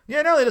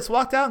 Yeah, no, they just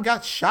walked out and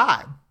got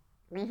shot.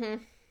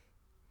 Mm-hmm.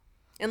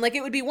 And, like,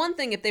 it would be one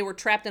thing if they were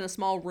trapped in a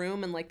small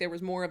room and, like, there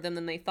was more of them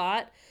than they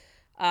thought,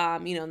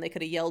 and they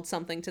could have yelled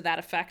something to that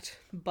effect.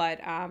 But,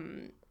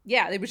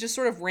 yeah, it was just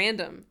sort of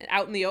random,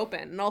 out in the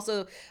open. And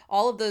also,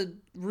 all of the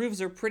roofs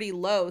are pretty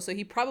low, so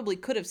he probably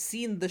could have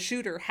seen the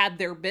shooter had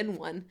there been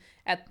one,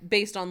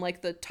 based on,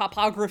 like, the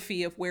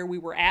topography of where we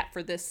were at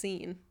for this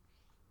scene.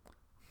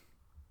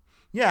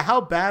 Yeah,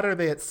 how bad are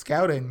they at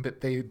scouting that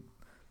they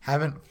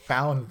haven't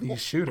found these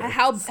shooters?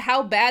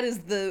 How bad is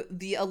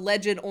the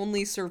alleged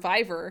only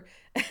survivor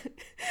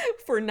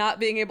for not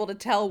being able to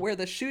tell where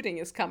the shooting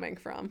is coming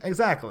from?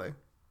 Exactly.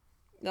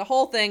 The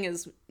whole thing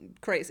is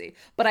crazy,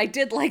 but I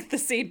did like the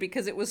scene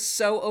because it was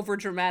so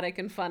overdramatic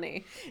and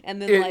funny. And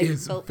then it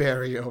is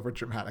very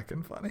overdramatic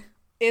and funny.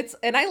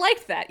 And I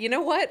liked that. You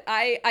know what?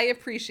 I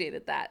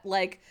appreciated that.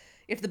 Like,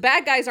 if the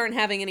bad guys aren't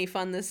having any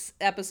fun this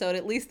episode,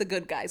 at least the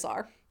good guys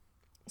are.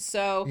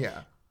 So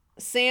yeah.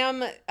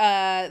 Sam,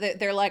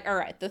 they're like, all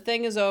right, the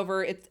thing is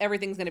over.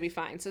 Everything's going to be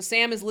fine. So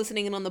Sam is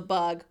listening in on the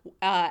bug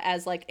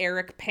as like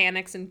Eric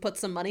panics and puts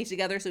some money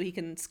together so he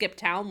can skip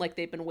town like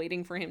they've been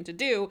waiting for him to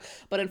do.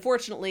 But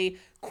unfortunately,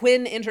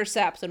 Quinn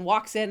intercepts and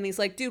walks in and he's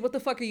like, dude, what the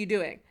fuck are you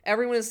doing?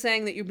 Everyone is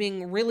saying that you're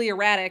being really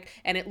erratic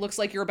and it looks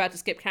like you're about to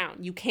skip town.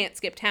 You can't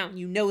skip town.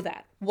 You know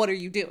that. What are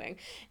you doing?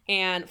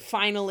 And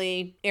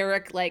finally,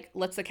 Eric like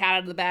lets the cat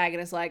out of the bag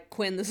and is like,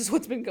 Quinn, this is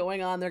what's been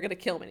going on. They're going to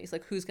kill me. And he's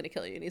like, who's going to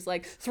kill you? And he's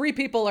like, 3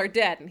 people are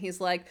dead. And he's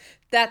like,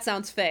 that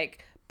sounds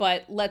fake,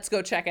 but let's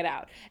go check it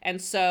out.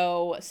 And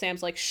so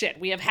Sam's like, shit,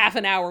 we have half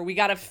an hour. We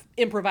got to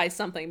improvise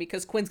something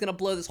because Quinn's going to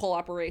blow this whole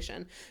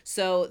operation.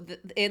 So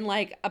in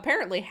like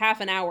apparently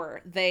half an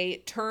hour,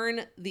 they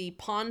turn the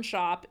pawn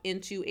shop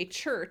into a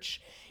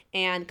church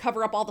and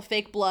cover up all the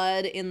fake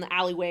blood in the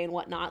alleyway and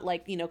whatnot,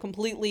 like,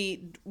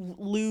 completely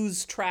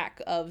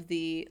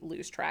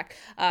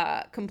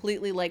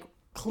completely like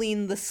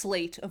clean the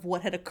slate of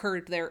what had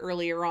occurred there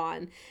earlier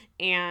on.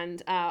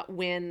 And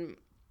when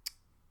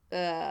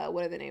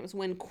what are the names?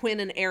 When Quinn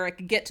and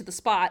Eric get to the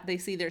spot, they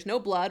see there's no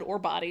blood or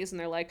bodies, and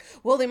they're like,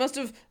 well, they must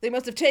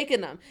have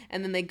taken them.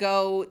 And then they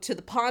go to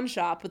the pawn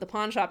shop, but the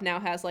pawn shop now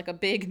has like a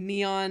big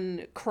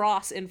neon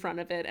cross in front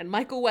of it, and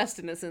Michael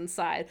Weston is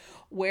inside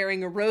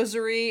wearing a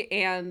rosary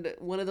and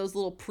one of those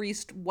little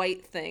priest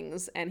white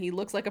things, and he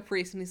looks like a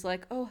priest, and he's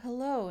like, oh,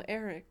 hello,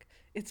 Eric.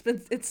 It's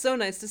so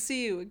nice to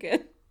see you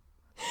again.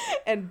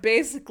 And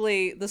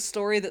basically the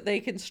story that they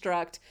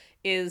construct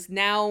is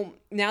now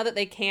that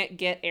they can't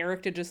get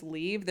Eric to just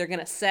leave, they're going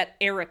to set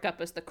Eric up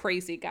as the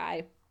crazy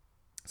guy.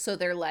 So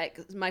they're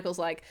like, Michael's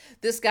like,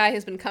 this guy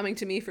has been coming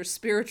to me for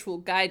spiritual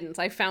guidance.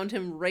 I found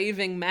him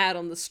raving mad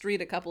on the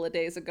street a couple of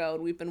days ago,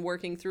 and we've been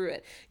working through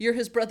it. You're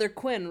his brother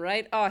Quinn,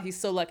 right? Oh, he's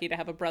so lucky to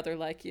have a brother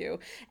like you.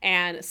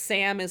 And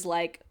Sam is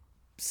like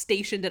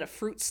stationed at a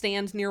fruit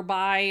stand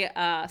nearby,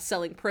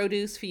 selling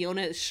produce.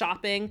 Fiona is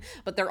shopping,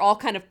 but they're all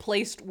kind of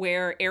placed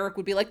where Eric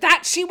would be like,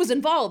 that she was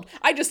involved.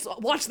 I just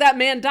watched that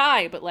man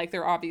die. But like,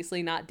 they're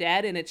obviously not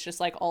dead. And it's just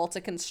like all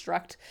to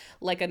construct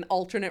like an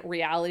alternate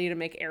reality to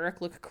make Eric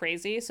look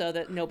crazy so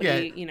that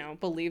nobody,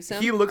 believes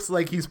him. He looks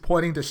like he's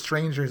pointing to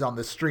strangers on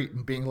the street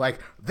and being like,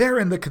 they're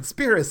in the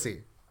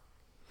conspiracy.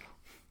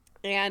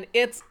 And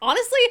it's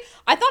honestly,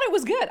 I thought it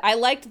was good. I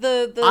liked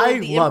the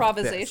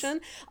improvisation.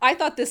 This. I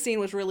thought this scene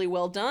was really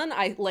well done.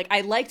 I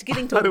liked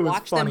getting to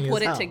watch them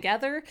put it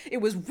together.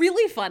 It was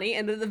really funny.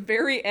 And at the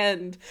very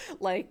end,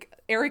 like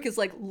Eric is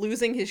like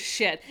losing his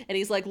shit, and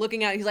he's like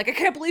looking out. He's like, I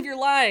can't believe you're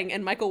lying.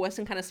 And Michael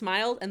Weston kind of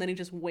smiled, and then he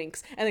just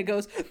winks, and it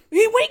goes,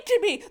 he winked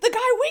at me. The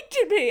guy winked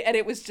at me, and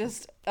it was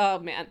just, oh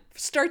man,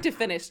 start to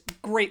finish,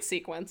 great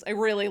sequence. I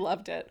really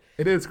loved it.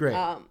 It is great.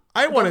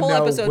 I want to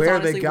know where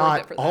they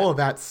got all of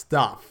that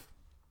stuff.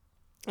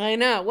 I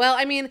know. Well,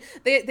 I mean,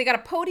 they got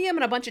a podium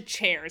and a bunch of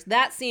chairs.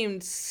 That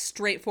seemed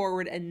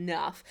straightforward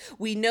enough.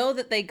 We know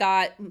that they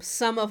got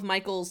some of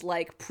Michael's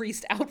like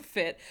priest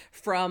outfit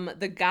from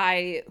the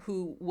guy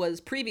who was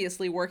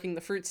previously working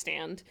the fruit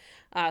stand.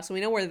 So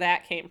we know where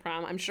that came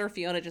from. I'm sure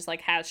Fiona just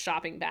like has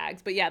shopping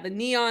bags. But yeah, the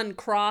neon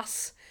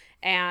cross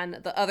and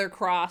the other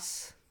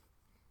cross.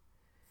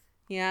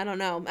 Yeah, I don't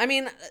know. I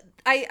mean,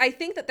 I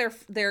think that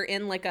they're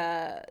in like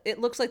it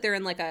looks like they're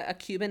in like a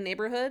Cuban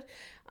neighborhood.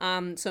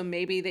 So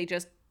maybe they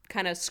just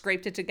kind of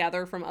scraped it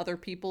together from other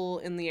people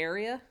in the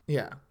area.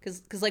 Yeah.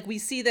 Cause like we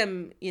see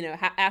them, you know,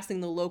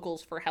 asking the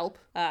locals for help.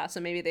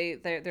 So maybe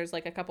there's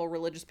like a couple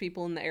religious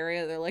people in the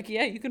area. They're like,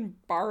 yeah, you can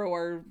borrow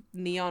our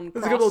neon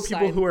cross. There's a couple of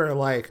people who are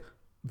like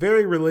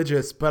very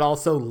religious, but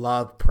also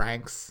love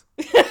pranks.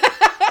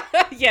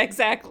 Yeah,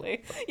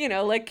 exactly. You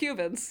know, like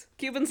Cubans.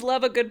 Cubans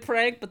love a good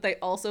prank, but they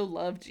also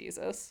love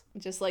Jesus.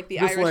 Just like the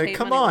Just Irish like, hate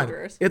come money on,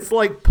 launderers. it's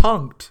like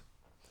punked.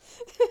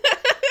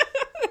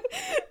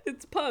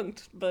 It's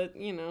punked, but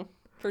you know,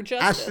 for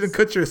justice. Ashton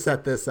Kutcher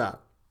set this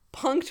up.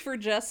 Punked for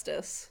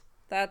justice.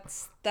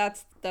 That's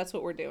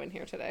what we're doing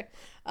here today.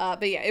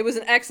 But yeah, it was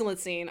an excellent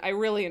scene. I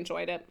really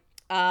enjoyed it.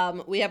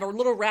 We have a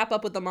little wrap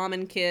up with the mom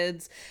and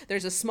kids.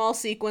 There's a small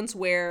sequence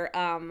where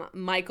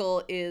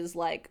Michael is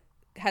like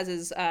has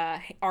his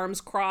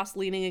arms crossed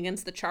leaning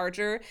against the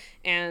charger,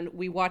 and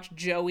we watch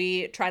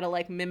Joey try to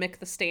like mimic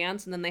the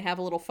stance, and then they have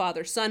a little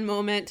father-son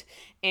moment,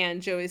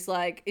 and Joey's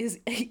like, is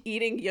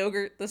eating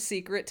yogurt the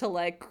secret to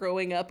like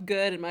growing up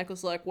good? And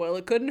Michael's like, well,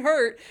 it couldn't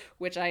hurt,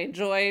 which I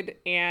enjoyed.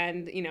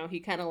 And you know, he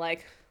kind of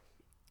like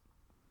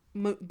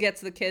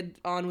gets the kid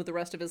on with the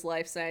rest of his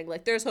life, saying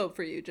like, there's hope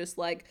for you, just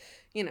like,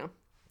 you know,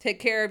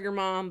 take care of your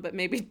mom, but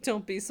maybe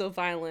don't be so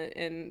violent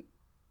and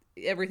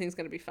everything's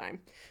gonna be fine.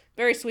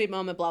 Very sweet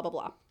moment, blah, blah,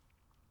 blah.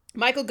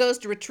 Michael goes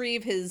to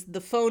retrieve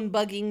the phone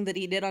bugging that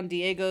he did on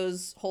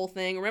Diego's whole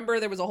thing. Remember,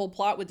 there was a whole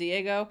plot with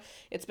Diego?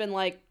 It's been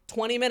like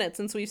 20 minutes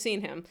since we've seen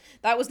him.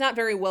 That was not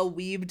very well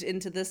weaved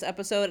into this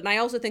episode. And I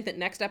also think that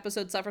next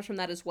episode suffers from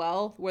that as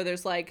well, where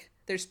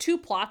there's two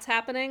plots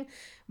happening,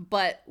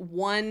 but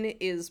one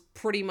is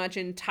pretty much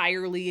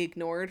entirely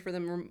ignored for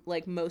the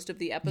like most of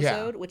the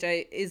episode, which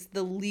is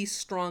the least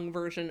strong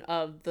version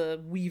of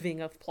the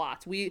weaving of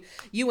plots.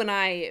 You and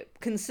I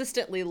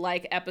consistently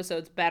like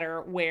episodes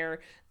better where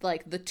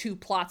like the two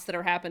plots that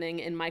are happening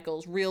in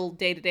Michael's real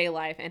day-to-day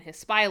life and his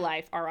spy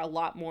life are a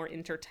lot more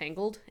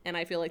intertangled, and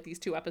I feel like these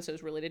two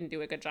episodes really didn't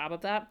do a good job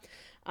of that.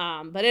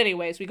 But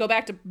anyways, we go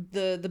back to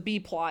the B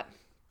plot.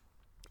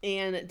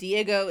 And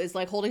Diego is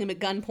like holding him at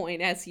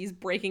gunpoint as he's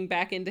breaking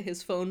back into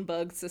his phone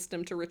bug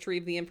system to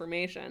retrieve the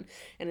information.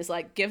 And is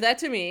like, give that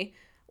to me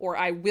or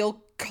I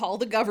will call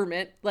the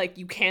government. Like,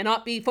 you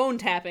cannot be phone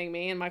tapping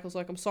me. And Michael's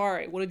like, I'm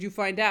sorry. What did you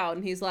find out?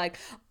 And he's like,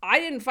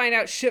 I didn't find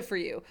out shit for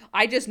you.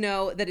 I just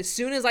know that as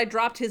soon as I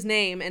dropped his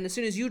name and as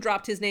soon as you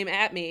dropped his name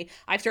at me,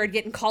 I started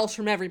getting calls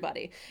from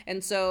everybody.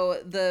 And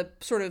so the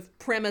sort of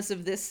premise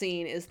of this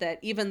scene is that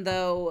even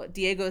though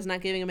Diego is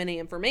not giving him any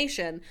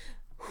information,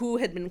 who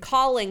had been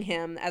calling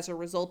him as a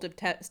result of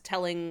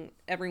telling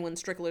everyone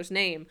Strickler's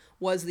name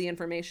was the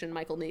information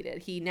Michael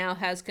needed. He now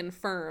has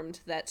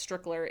confirmed that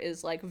Strickler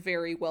is like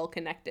very well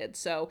connected.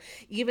 So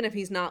even if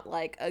he's not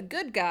like a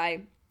good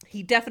guy,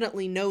 he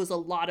definitely knows a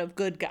lot of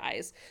good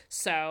guys.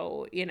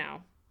 So, you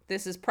know,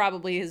 this is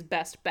probably his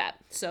best bet.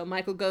 So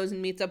Michael goes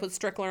and meets up with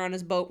Strickler on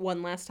his boat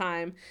one last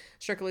time.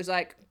 Strickler's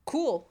like,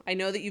 cool, I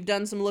know that you've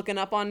done some looking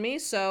up on me,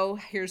 so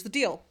here's the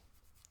deal.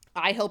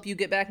 I help you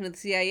get back into the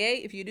CIA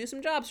if you do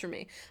some jobs for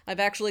me.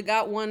 I've actually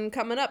got one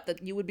coming up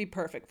that you would be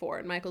perfect for.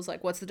 And Michael's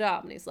like, what's the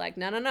job? And he's like,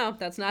 no,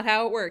 that's not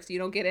how it works. You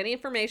don't get any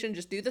information.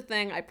 Just do the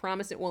thing. I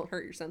promise it won't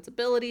hurt your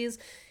sensibilities.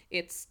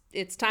 It's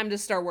time to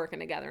start working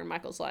together. And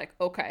Michael's like,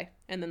 okay.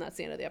 And then that's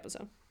the end of the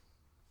episode.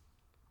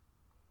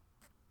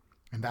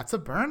 And that's a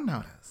burn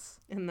notice.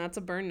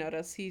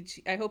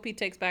 I hope he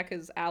takes back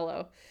his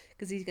aloe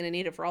because he's going to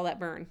need it for all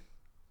that burn.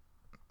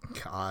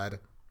 God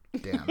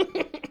damn.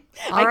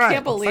 I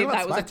can't believe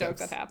that was a joke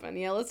that happened.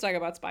 Yeah, let's talk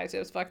about spy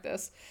tips. Fuck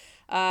this.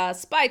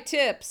 Spy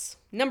tips.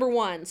 Number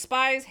 1,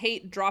 spies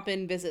hate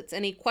drop-in visits.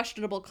 Any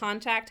questionable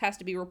contact has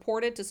to be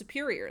reported to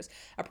superiors,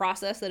 a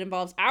process that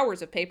involves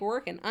hours of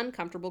paperwork and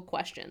uncomfortable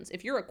questions.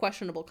 If you're a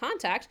questionable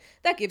contact,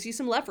 that gives you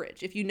some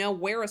leverage. If you know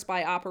where a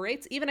spy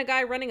operates, even a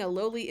guy running a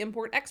lowly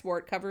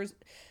import-export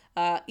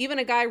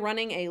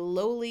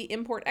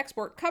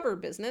cover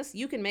business,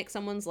 you can make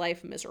someone's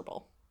life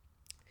miserable.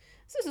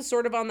 This is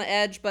sort of on the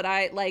edge, but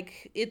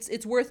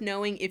it's worth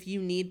knowing if you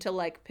need to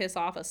like piss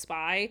off a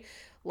spy,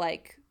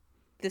 like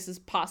this is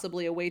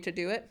possibly a way to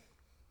do it.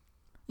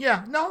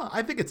 Yeah, no,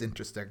 I think it's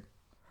interesting.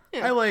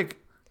 Yeah. I like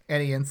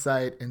any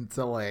insight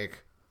into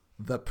like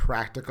the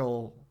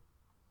practical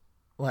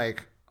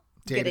like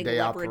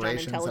day-to-day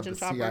operations of the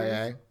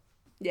CIA.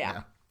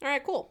 Yeah. All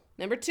right, cool.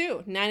 Number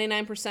 2,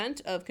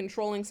 99% of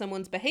controlling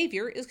someone's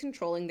behavior is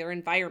controlling their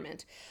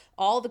environment.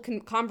 all the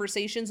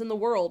conversations in the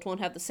world won't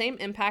have the same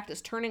impact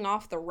as turning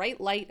off the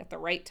right light at the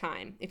right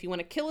time. If you want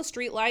to kill a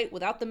street light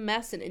without the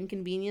mess and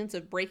inconvenience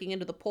of breaking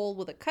into the pole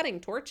with a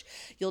cutting torch,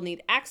 you'll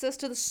need access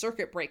to the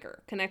circuit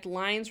breaker. Connect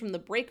lines from the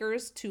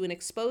breakers to an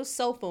exposed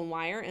cell phone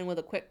wire, and with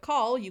a quick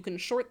call, you can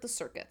short the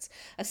circuits.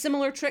 A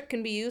similar trick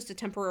can be used to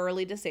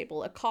temporarily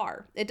disable a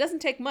car. It doesn't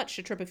take much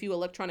to trip a few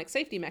electronic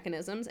safety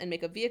mechanisms and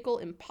make a vehicle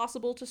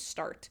impossible to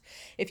start.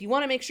 If you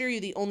want to make sure you're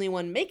the only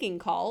one making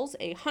calls,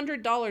 a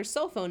 $100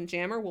 cell phone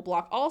jammer will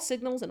block all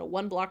signals in a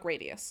 1-block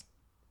radius.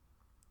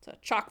 It's a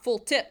chock-full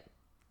tip.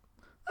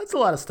 That's a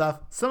lot of stuff.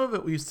 Some of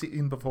it we've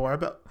seen before,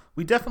 but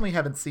we definitely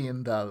haven't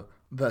seen the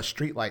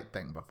streetlight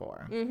thing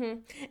before. Mm-hmm.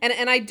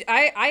 And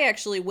I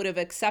actually would have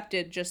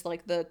accepted just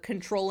like the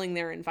controlling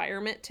their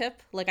environment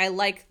tip. Like, I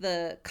like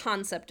the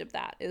concept of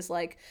that, is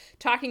like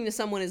talking to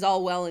someone is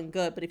all well and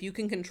good, but if you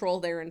can control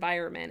their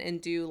environment and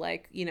do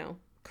like, you know,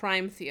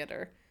 crime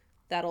theater,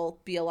 that'll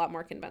be a lot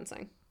more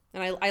convincing.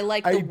 And I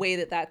like the way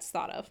that that's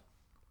thought of.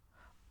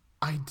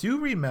 I do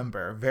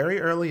remember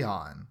very early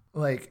on,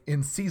 like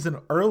in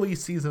early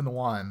season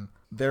 1,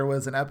 there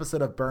was an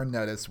episode of Burn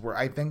Notice where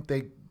I think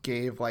they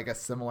gave like a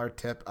similar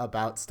tip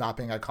about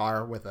stopping a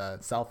car with a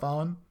cell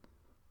phone.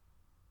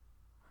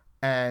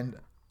 And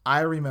I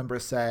remember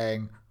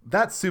saying,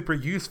 that's super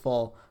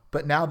useful,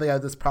 but now they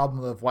have this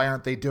problem of why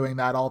aren't they doing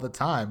that all the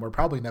time? We're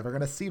probably never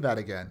going to see that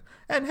again.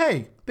 And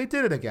hey, they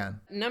did it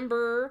again.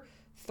 Number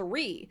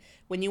 3,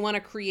 when you want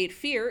to create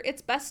fear,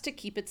 it's best to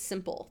keep it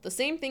simple. The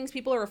same things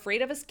people are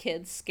afraid of as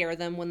kids scare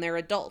them when they're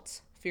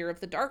adults. Fear of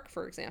the dark,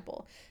 for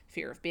example.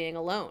 Fear of being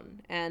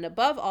alone. And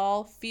above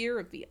all, fear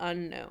of the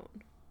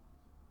unknown.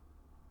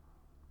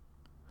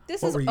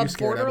 This is a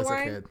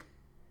borderline.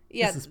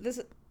 Yeah, this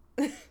is...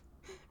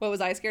 What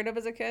was I scared of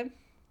as a kid?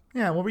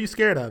 Yeah, what were you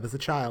scared of as a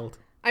child?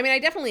 I mean, I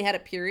definitely had a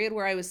period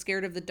where I was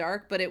scared of the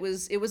dark, but it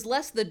was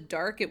less the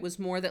dark. It was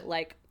more that,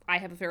 like, I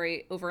have a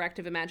very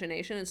overactive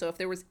imagination, and so if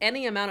there was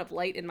any amount of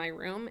light in my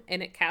room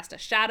and it cast a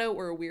shadow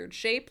or a weird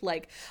shape,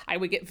 like, I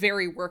would get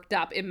very worked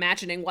up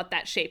imagining what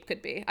that shape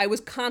could be. I was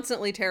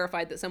constantly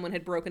terrified that someone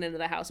had broken into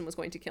the house and was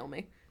going to kill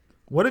me.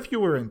 What if you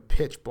were in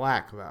pitch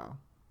black, though?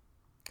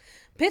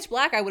 Pitch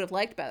black I would have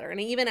liked better,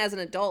 and even as an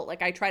adult,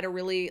 like, I try to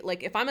really,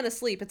 like, if I'm gonna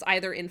sleep, it's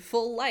either in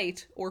full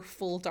light or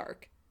full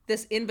dark.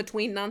 This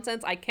in-between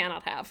nonsense I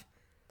cannot have.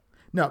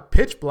 No,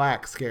 pitch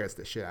black scares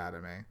the shit out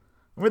of me.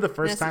 Remember the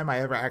first time I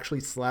ever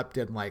actually slept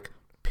in like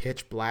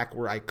pitch black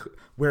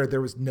where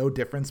there was no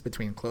difference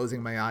between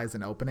closing my eyes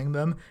and opening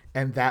them,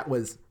 and that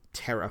was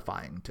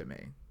terrifying to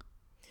me.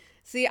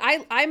 See,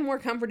 I'm more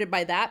comforted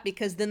by that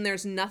because then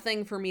there's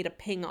nothing for me to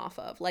ping off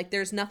of. Like,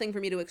 there's nothing for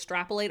me to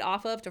extrapolate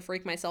off of to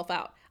freak myself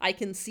out. I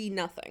can see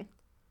nothing.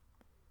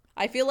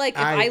 I feel like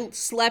if I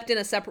slept in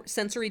a separate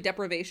sensory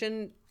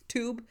deprivation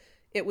tube,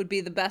 it would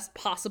be the best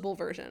possible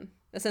version.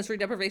 A sensory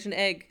deprivation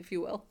egg, if you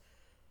will.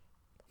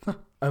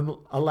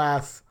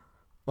 Alas,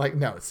 like,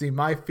 no. See,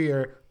 my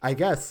fear, I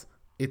guess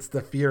it's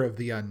the fear of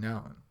the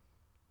unknown.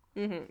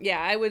 Mm-hmm. Yeah,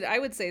 I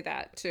would say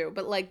that too.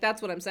 But like,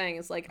 that's what I'm saying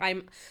is like,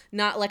 I'm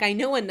not like, I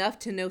know enough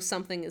to know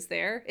something is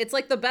there. It's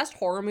like the best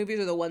horror movies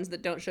are the ones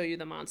that don't show you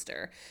the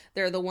monster.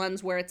 They're the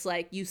ones where it's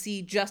like you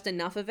see just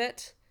enough of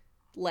it,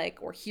 like,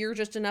 or hear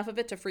just enough of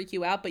it to freak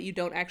you out, but you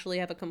don't actually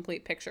have a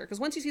complete picture. Because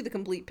once you see the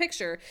complete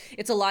picture,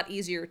 it's a lot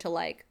easier to,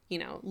 like, you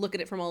know, look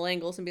at it from all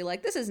angles and be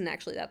like, this isn't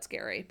actually that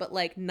scary. But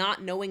like,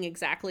 not knowing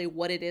exactly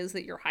what it is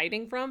that you're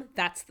hiding from,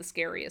 that's the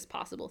scariest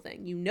possible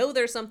thing. You know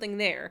there's something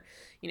there.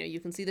 You know, you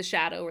can see the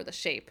shadow or the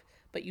shape,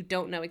 but you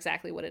don't know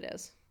exactly what it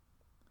is.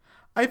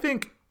 I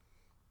think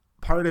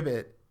part of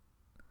it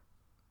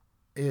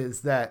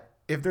is that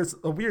if there's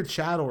a weird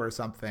shadow or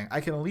something, I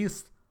can at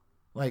least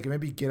like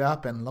maybe get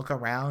up and look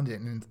around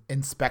and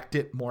inspect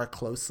it more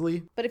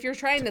closely. But if you're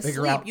trying to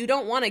sleep, you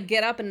don't want to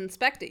get up and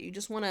inspect it. You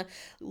just want to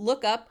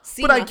look up,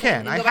 see. But I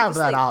can. I have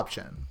that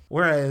option.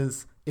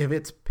 Whereas if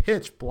it's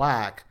pitch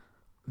black,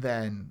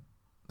 then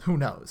who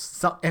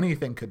knows?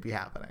 Anything could be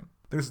happening.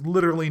 There's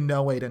literally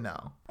no way to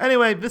know.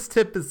 Anyway, this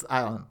tip is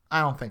I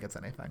don't think it's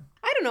anything.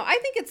 I don't know. I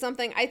think it's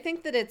something. I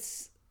think that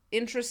it's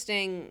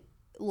interesting.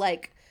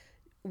 Like,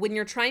 when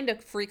you're trying to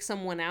freak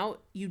someone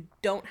out, you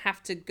don't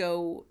have to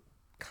go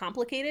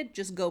complicated,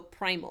 just go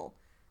primal.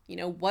 You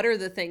know, what are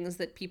the things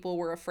that people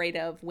were afraid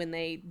of when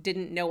they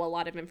didn't know a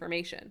lot of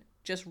information?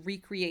 Just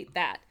recreate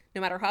that.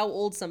 No matter how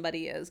old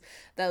somebody is,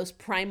 those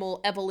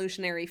primal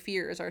evolutionary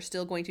fears are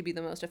still going to be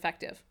the most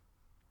effective.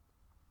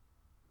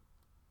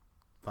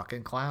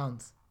 Fucking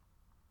clowns.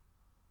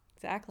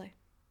 Exactly.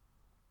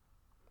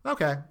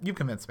 Okay, you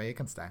convinced me. You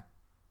can stay.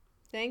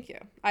 Thank you.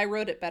 I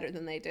wrote it better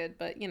than they did,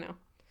 but you know.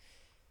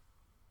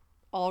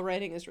 All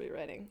writing is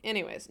rewriting.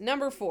 Anyways,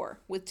 number 4.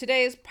 With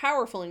today's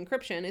powerful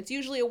encryption, it's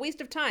usually a waste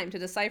of time to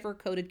decipher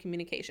coded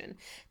communication.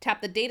 Tap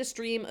the data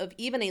stream of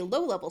even a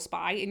low-level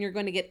spy and you're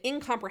going to get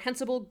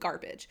incomprehensible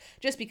garbage.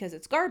 Just because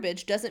it's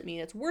garbage doesn't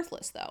mean it's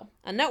worthless, though.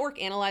 A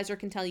network analyzer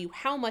can tell you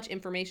how much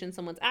information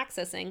someone's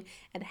accessing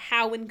and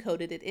how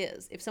encoded it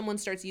is. If someone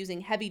starts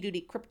using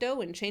heavy-duty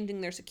crypto and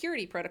changing their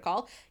security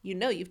protocol, you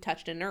know you've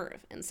touched a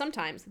nerve. And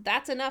sometimes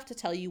that's enough to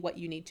tell you what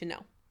you need to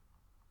know.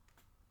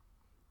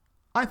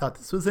 I thought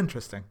this was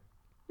interesting.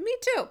 Me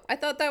too. I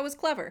thought that was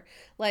clever.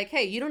 Like,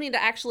 hey, you don't need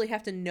to actually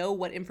have to know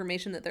what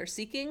information that they're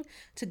seeking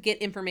to get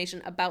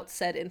information about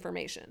said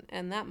information.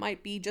 And that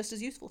might be just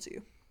as useful to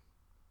you.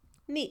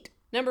 Neat.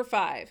 Number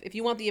 5. If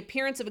you want the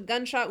appearance of a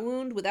gunshot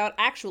wound without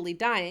actually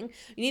dying,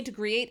 you need to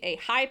create a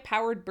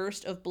high-powered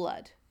burst of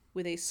blood.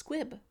 With a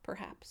squib,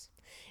 perhaps.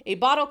 A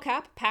bottle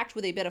cap packed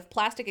with a bit of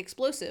plastic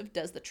explosive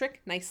does the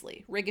trick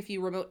nicely. Rig a few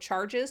remote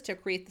charges to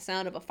create the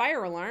sound of a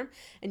fire alarm,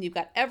 and you've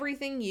got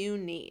everything you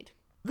need.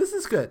 This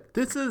is good.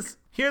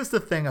 Here's the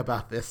thing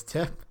about this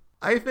tip.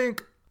 I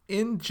think,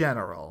 in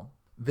general,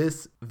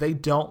 they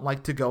don't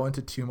like to go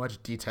into too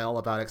much detail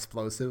about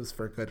explosives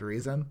for good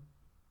reason.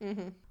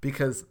 Mm-hmm.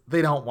 Because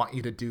they don't want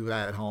you to do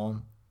that at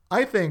home.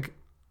 I think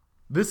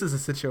this is a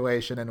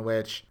situation in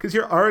which, because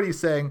you're already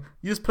saying,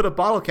 you just put a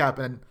bottle cap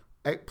in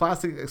a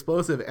plastic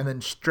explosive and then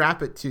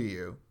strap it to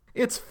you.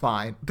 It's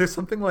fine. There's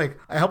something like,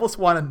 I almost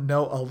want to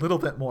know a little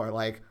bit more,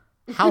 like,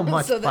 how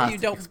much so that you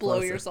don't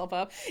explosive? Blow yourself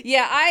up.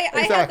 Yeah, I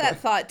Exactly. had that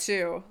thought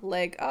too.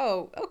 Like,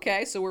 oh,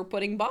 okay, so we're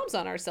putting bombs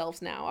on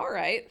ourselves now. All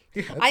right.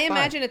 Yeah, I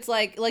imagine it's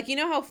like you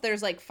know how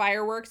there's like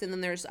fireworks and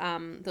then there's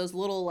those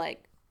little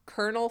like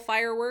kernel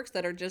fireworks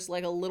that are just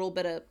like a little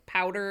bit of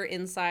powder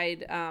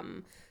inside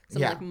some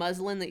like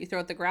muslin that you throw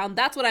at the ground.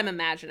 That's what I'm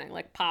imagining,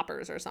 like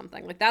poppers or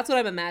something. Like that's what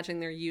I'm imagining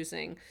they're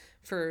using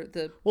for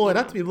the. Well, it'd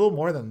have to be a little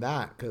more than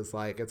that because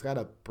like it's got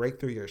to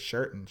break through your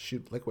shirt and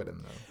shoot liquid in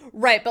them.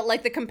 Right, but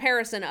like the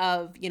comparison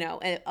of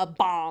a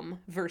bomb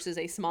versus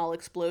a small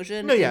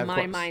explosion in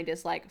my mind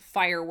is like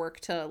firework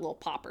to little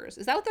poppers.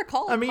 Is that what they're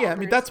called?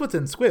 Poppers? That's what's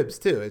in squibs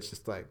too. It's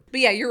just like. But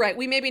yeah, you're right.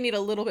 We maybe need a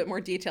little bit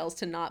more details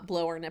to not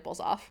blow our nipples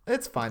off.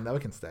 It's fine though.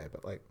 It can stay,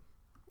 but like.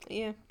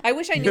 Yeah, I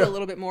wish I knew a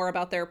little bit more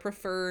about their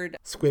preferred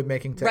squib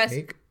making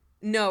technique.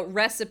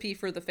 Recipe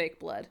for the fake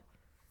blood.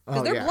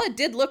 Because their blood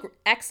did look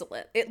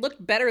excellent. It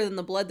looked better than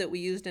the blood that we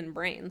used in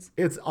Brains.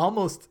 It's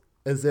almost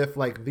as if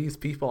like these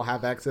people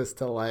have access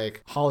to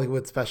like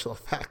Hollywood special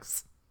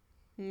effects.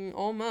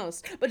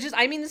 Almost. But just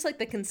like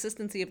the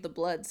consistency of the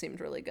blood seemed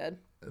really good.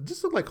 It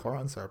just looked like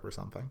corn syrup or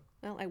something.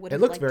 Well, I would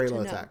have. It looks very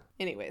low tech.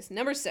 Anyways,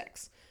 number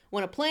 6.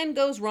 When a plan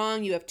goes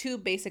wrong, you have 2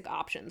 basic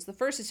options. The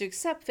first is to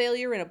accept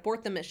failure and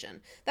abort the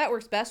mission. That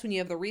works best when you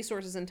have the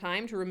resources and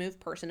time to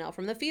remove personnel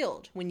from the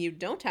field. When you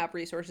don't have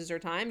resources or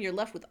time, you're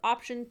left with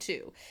option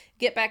 2.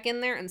 Get back in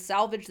there and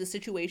salvage the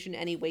situation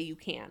any way you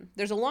can.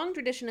 There's a long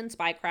tradition in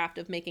spycraft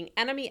of making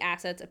enemy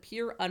assets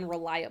appear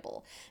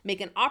unreliable.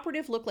 Make an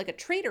operative look like a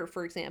traitor,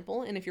 for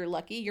example, and if you're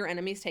lucky, your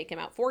enemies take him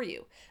out for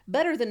you.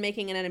 Better than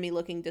making an enemy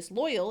looking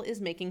disloyal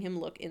is making him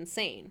look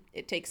insane.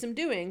 It takes some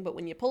doing, but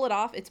when you pull it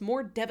off, it's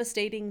more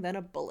devastating than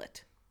a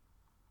bullet.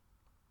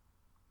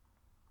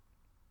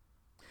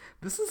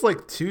 This is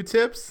like 2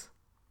 tips?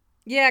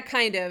 Yeah,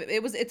 kind of.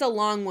 It's a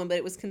long one, but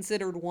it was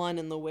considered 1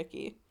 in the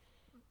wiki.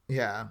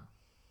 Yeah.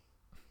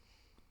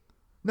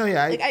 No,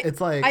 yeah,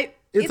 like,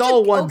 it's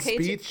all one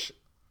speech.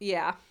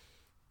 Yeah.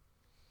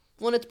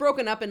 When it's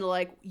broken up into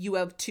like you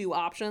have 2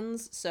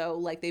 options, so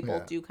like they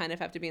both do kind of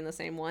have to be in the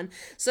same one.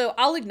 So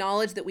I'll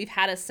acknowledge that we've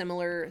had a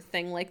similar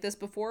thing like this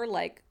before,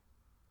 like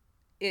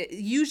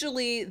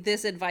usually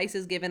this advice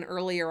is given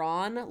earlier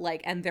on,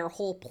 like, and their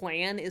whole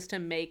plan is to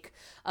make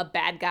a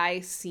bad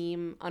guy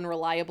seem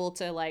unreliable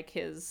to like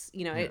his,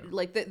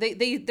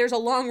 there's a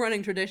long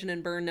running tradition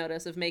in Burn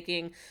Notice of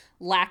making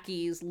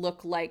lackeys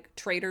look like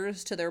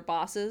traitors to their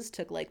bosses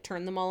to like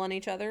turn them all on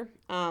each other.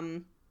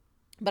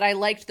 But I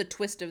liked the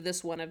twist of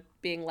this one of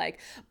being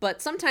like,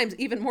 but sometimes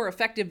even more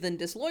effective than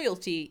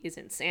disloyalty is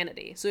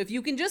insanity. So if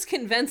you can just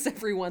convince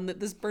everyone that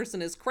this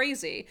person is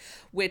crazy,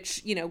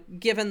 which,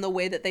 given the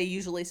way that they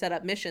usually set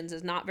up missions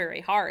is not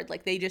very hard,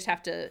 like they just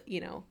have to,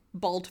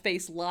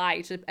 bald-faced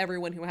lie to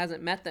everyone who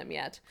hasn't met them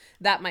yet,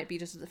 that might be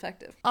just as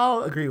effective.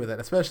 I'll agree with it,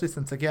 especially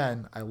since,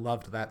 again, I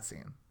loved that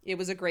scene. It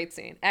was a great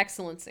scene.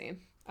 Excellent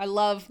scene. I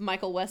love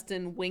Michael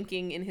Weston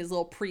winking in his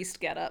little priest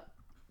getup.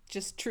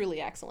 Just truly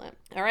excellent.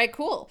 All right,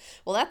 cool.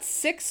 Well, that's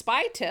 6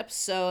 spy tips.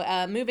 So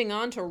moving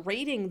on to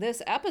rating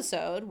this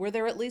episode, were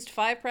there at least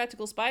 5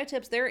 practical spy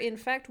tips? There, in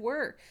fact,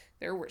 were.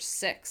 There were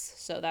 6.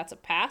 So that's a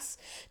pass.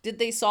 Did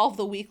they solve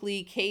the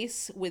weekly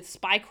case with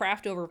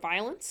spycraft over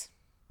violence?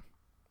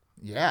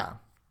 Yeah.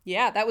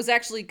 Yeah, that was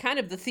actually kind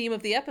of the theme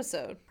of the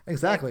episode.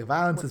 Exactly.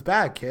 Violence is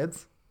bad,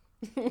 kids.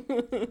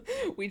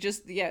 We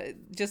just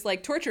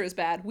like torture is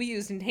bad, we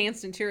used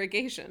enhanced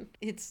interrogation.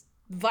 It's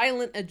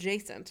violent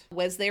adjacent.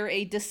 Was there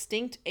a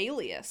distinct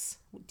alias?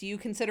 Do you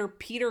consider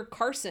Peter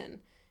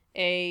Carson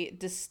a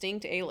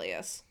distinct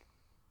alias?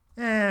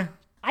 I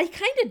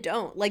kind of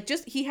don't. Like,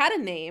 just, he had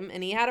a name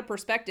and he had a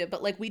perspective,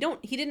 but like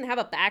he didn't have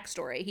a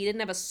backstory. He didn't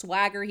have a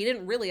swagger. He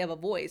didn't really have a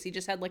voice. He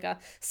just had like a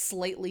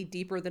slightly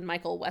deeper than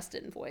Michael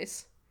Weston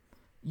voice.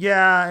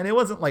 Yeah, and it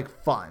wasn't like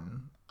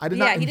fun. I did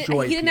not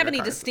enjoy he didn't have Peter any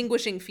Carson.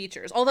 distinguishing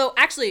features. Although,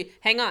 actually,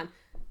 hang on.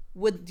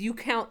 Would you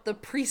count the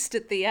priest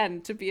at the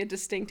end to be a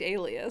distinct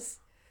alias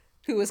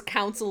who was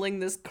counseling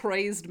this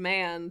crazed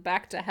man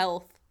back to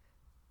health?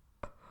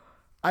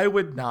 I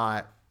would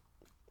not.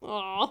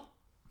 Aw.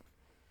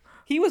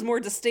 He was more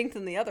distinct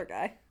than the other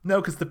guy. No,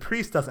 because the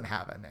priest doesn't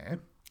have a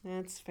name.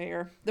 That's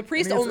fair. The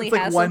priest I mean, only it's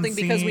like has one something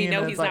because we scene, know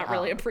and he's it's like, not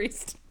really oh. a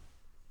priest.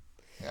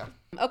 Yeah.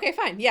 Okay,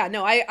 fine. Yeah,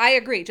 no, I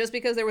agree. Just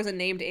because there was a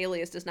named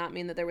alias does not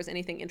mean that there was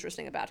anything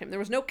interesting about him. There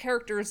was no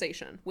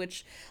characterization,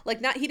 which, like,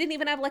 he didn't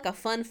even have, like, a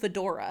fun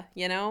fedora,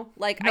 you know?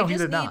 Like, No, I he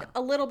just did need not.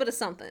 a little bit of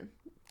something.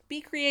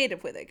 Be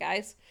creative with it,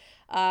 guys.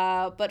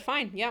 But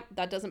fine. Yep,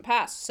 that doesn't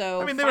pass.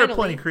 So I mean, they finally, were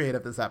plenty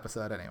creative this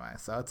episode anyway,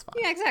 so it's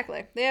fine. yeah,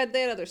 exactly. They had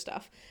other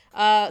stuff.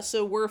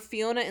 So were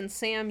Fiona and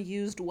Sam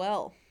used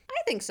well?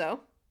 I think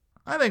so.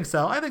 I think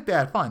so. I think they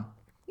had fun.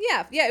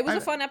 Yeah, it was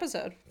a fun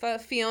episode.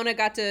 Fiona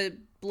got to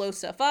blow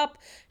stuff up.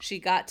 She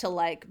got to,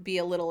 like, be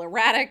a little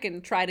erratic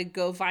and try to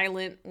go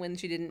violent when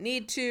she didn't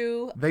need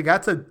to. They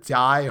got to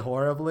die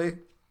horribly.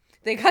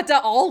 They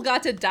all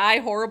got to die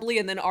horribly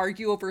and then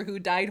argue over who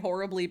died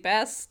horribly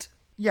best.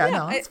 Yeah,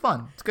 no, it's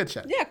fun. It's good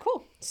shit. Yeah,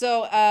 cool.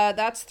 So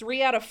that's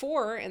 3 out of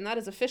 4, and that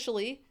is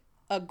officially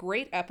a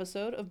great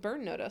episode of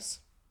Burn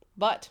Notice.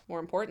 But, more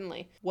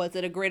importantly, was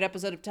it a great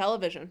episode of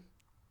television?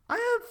 I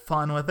had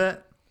fun with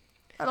it.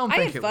 I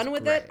had fun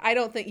with it. I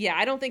don't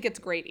think it's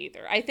great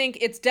either. I think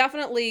it's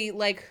definitely,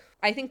 like,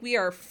 I think we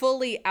are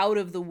fully out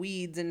of the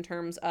weeds in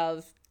terms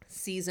of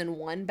season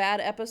 1 bad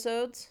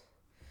episodes.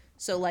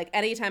 So, like,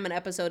 anytime an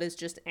episode is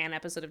just an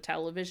episode of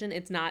television,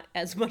 it's not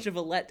as much of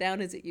a letdown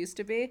as it used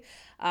to be.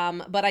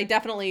 But I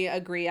definitely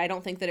agree. I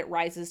don't think that it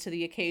rises to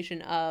the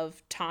occasion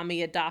of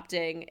Tommy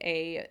adopting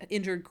a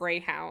injured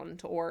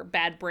greyhound or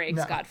bad breaks,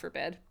 No. God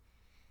forbid.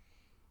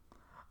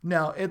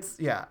 No, it's,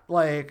 yeah,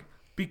 like,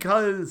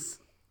 because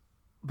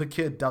the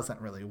kid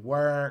doesn't really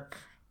work.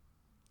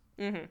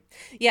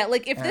 Yeah,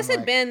 like, if this had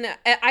like- been...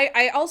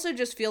 I also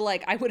just feel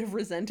like I would have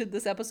resented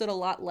this episode a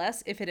lot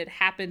less if it had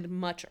happened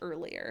much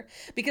earlier.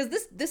 Because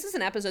this is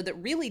an episode that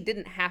really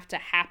didn't have to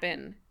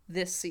happen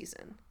this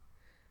season.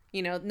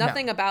 You know,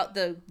 nothing about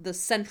the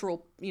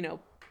central, you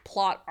know,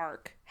 plot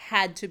arc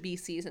had to be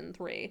season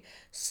 3.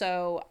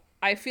 So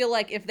I feel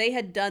like if they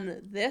had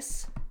done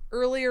this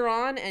earlier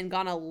on and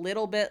gone a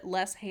little bit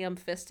less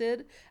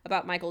ham-fisted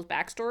about Michael's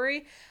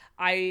backstory,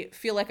 I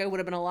feel like I would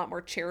have been a lot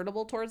more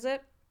charitable towards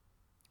it.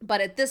 But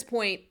at this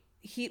point,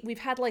 we've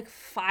had like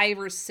 5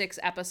 or 6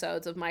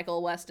 episodes of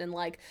Michael Weston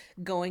like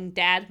going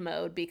dad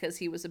mode because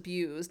he was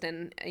abused,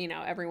 and, you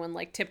know, everyone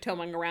like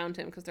tiptoeing around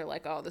him because they're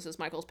like, oh, this is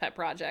Michael's pet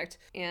project,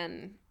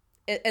 and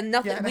nothing. Yeah,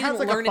 and it we has, didn't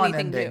like, a learn fun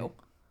anything ending. new.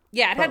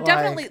 Yeah, it But, had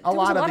definitely like, there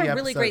was a lot the of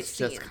really great episodes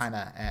scenes. just kind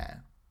of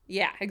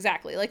Yeah,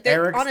 exactly. Like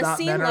Eric's on a not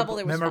scene level,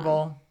 it was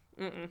memorable.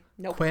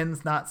 Nope.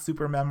 Quinn's not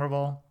super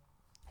memorable.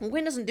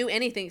 Quinn doesn't do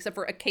anything except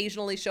for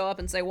occasionally show up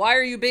and say, "Why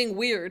are you being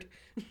weird?"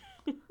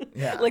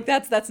 Yeah. Like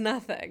that's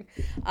nothing.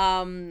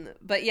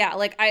 But yeah,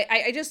 like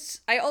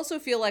I also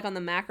feel like on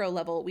the macro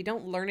level, we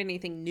don't learn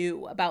anything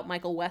new about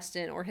Michael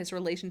Weston or his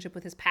relationship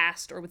with his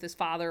past or with his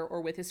father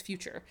or with his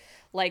future.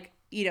 Like,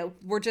 you know,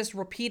 we're just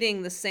we're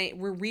retreading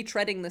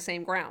the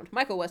same ground.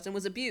 Michael Weston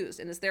was abused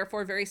and is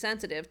therefore very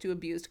sensitive to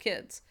abused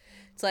kids.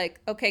 It's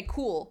like, okay,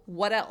 cool.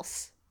 What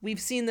else? We've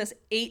seen this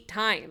 8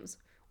 times.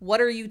 What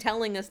are you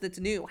telling us that's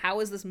new? How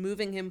is this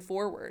moving him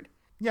forward?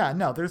 Yeah,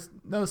 no, there's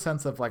no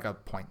sense of like a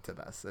point to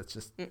this. It's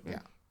just,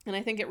 yeah. And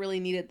I think it really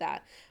needed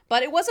that.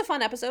 But it was a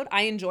fun episode.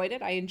 I enjoyed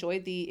it. I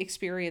enjoyed the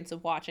experience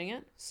of watching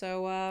it.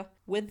 So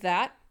with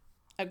that,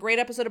 a great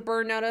episode of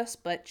Burn Notice,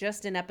 but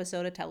just an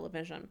episode of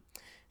television.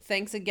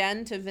 Thanks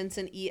again to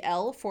Vincent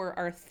E.L. for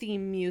our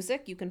theme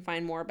music. You can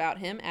find more about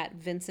him at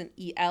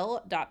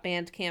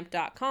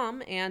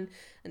vincentel.bandcamp.com. And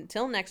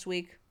until next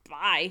week,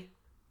 bye.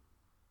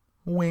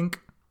 Wink.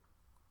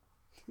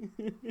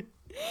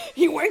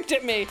 He winked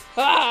at me.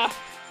 Ah!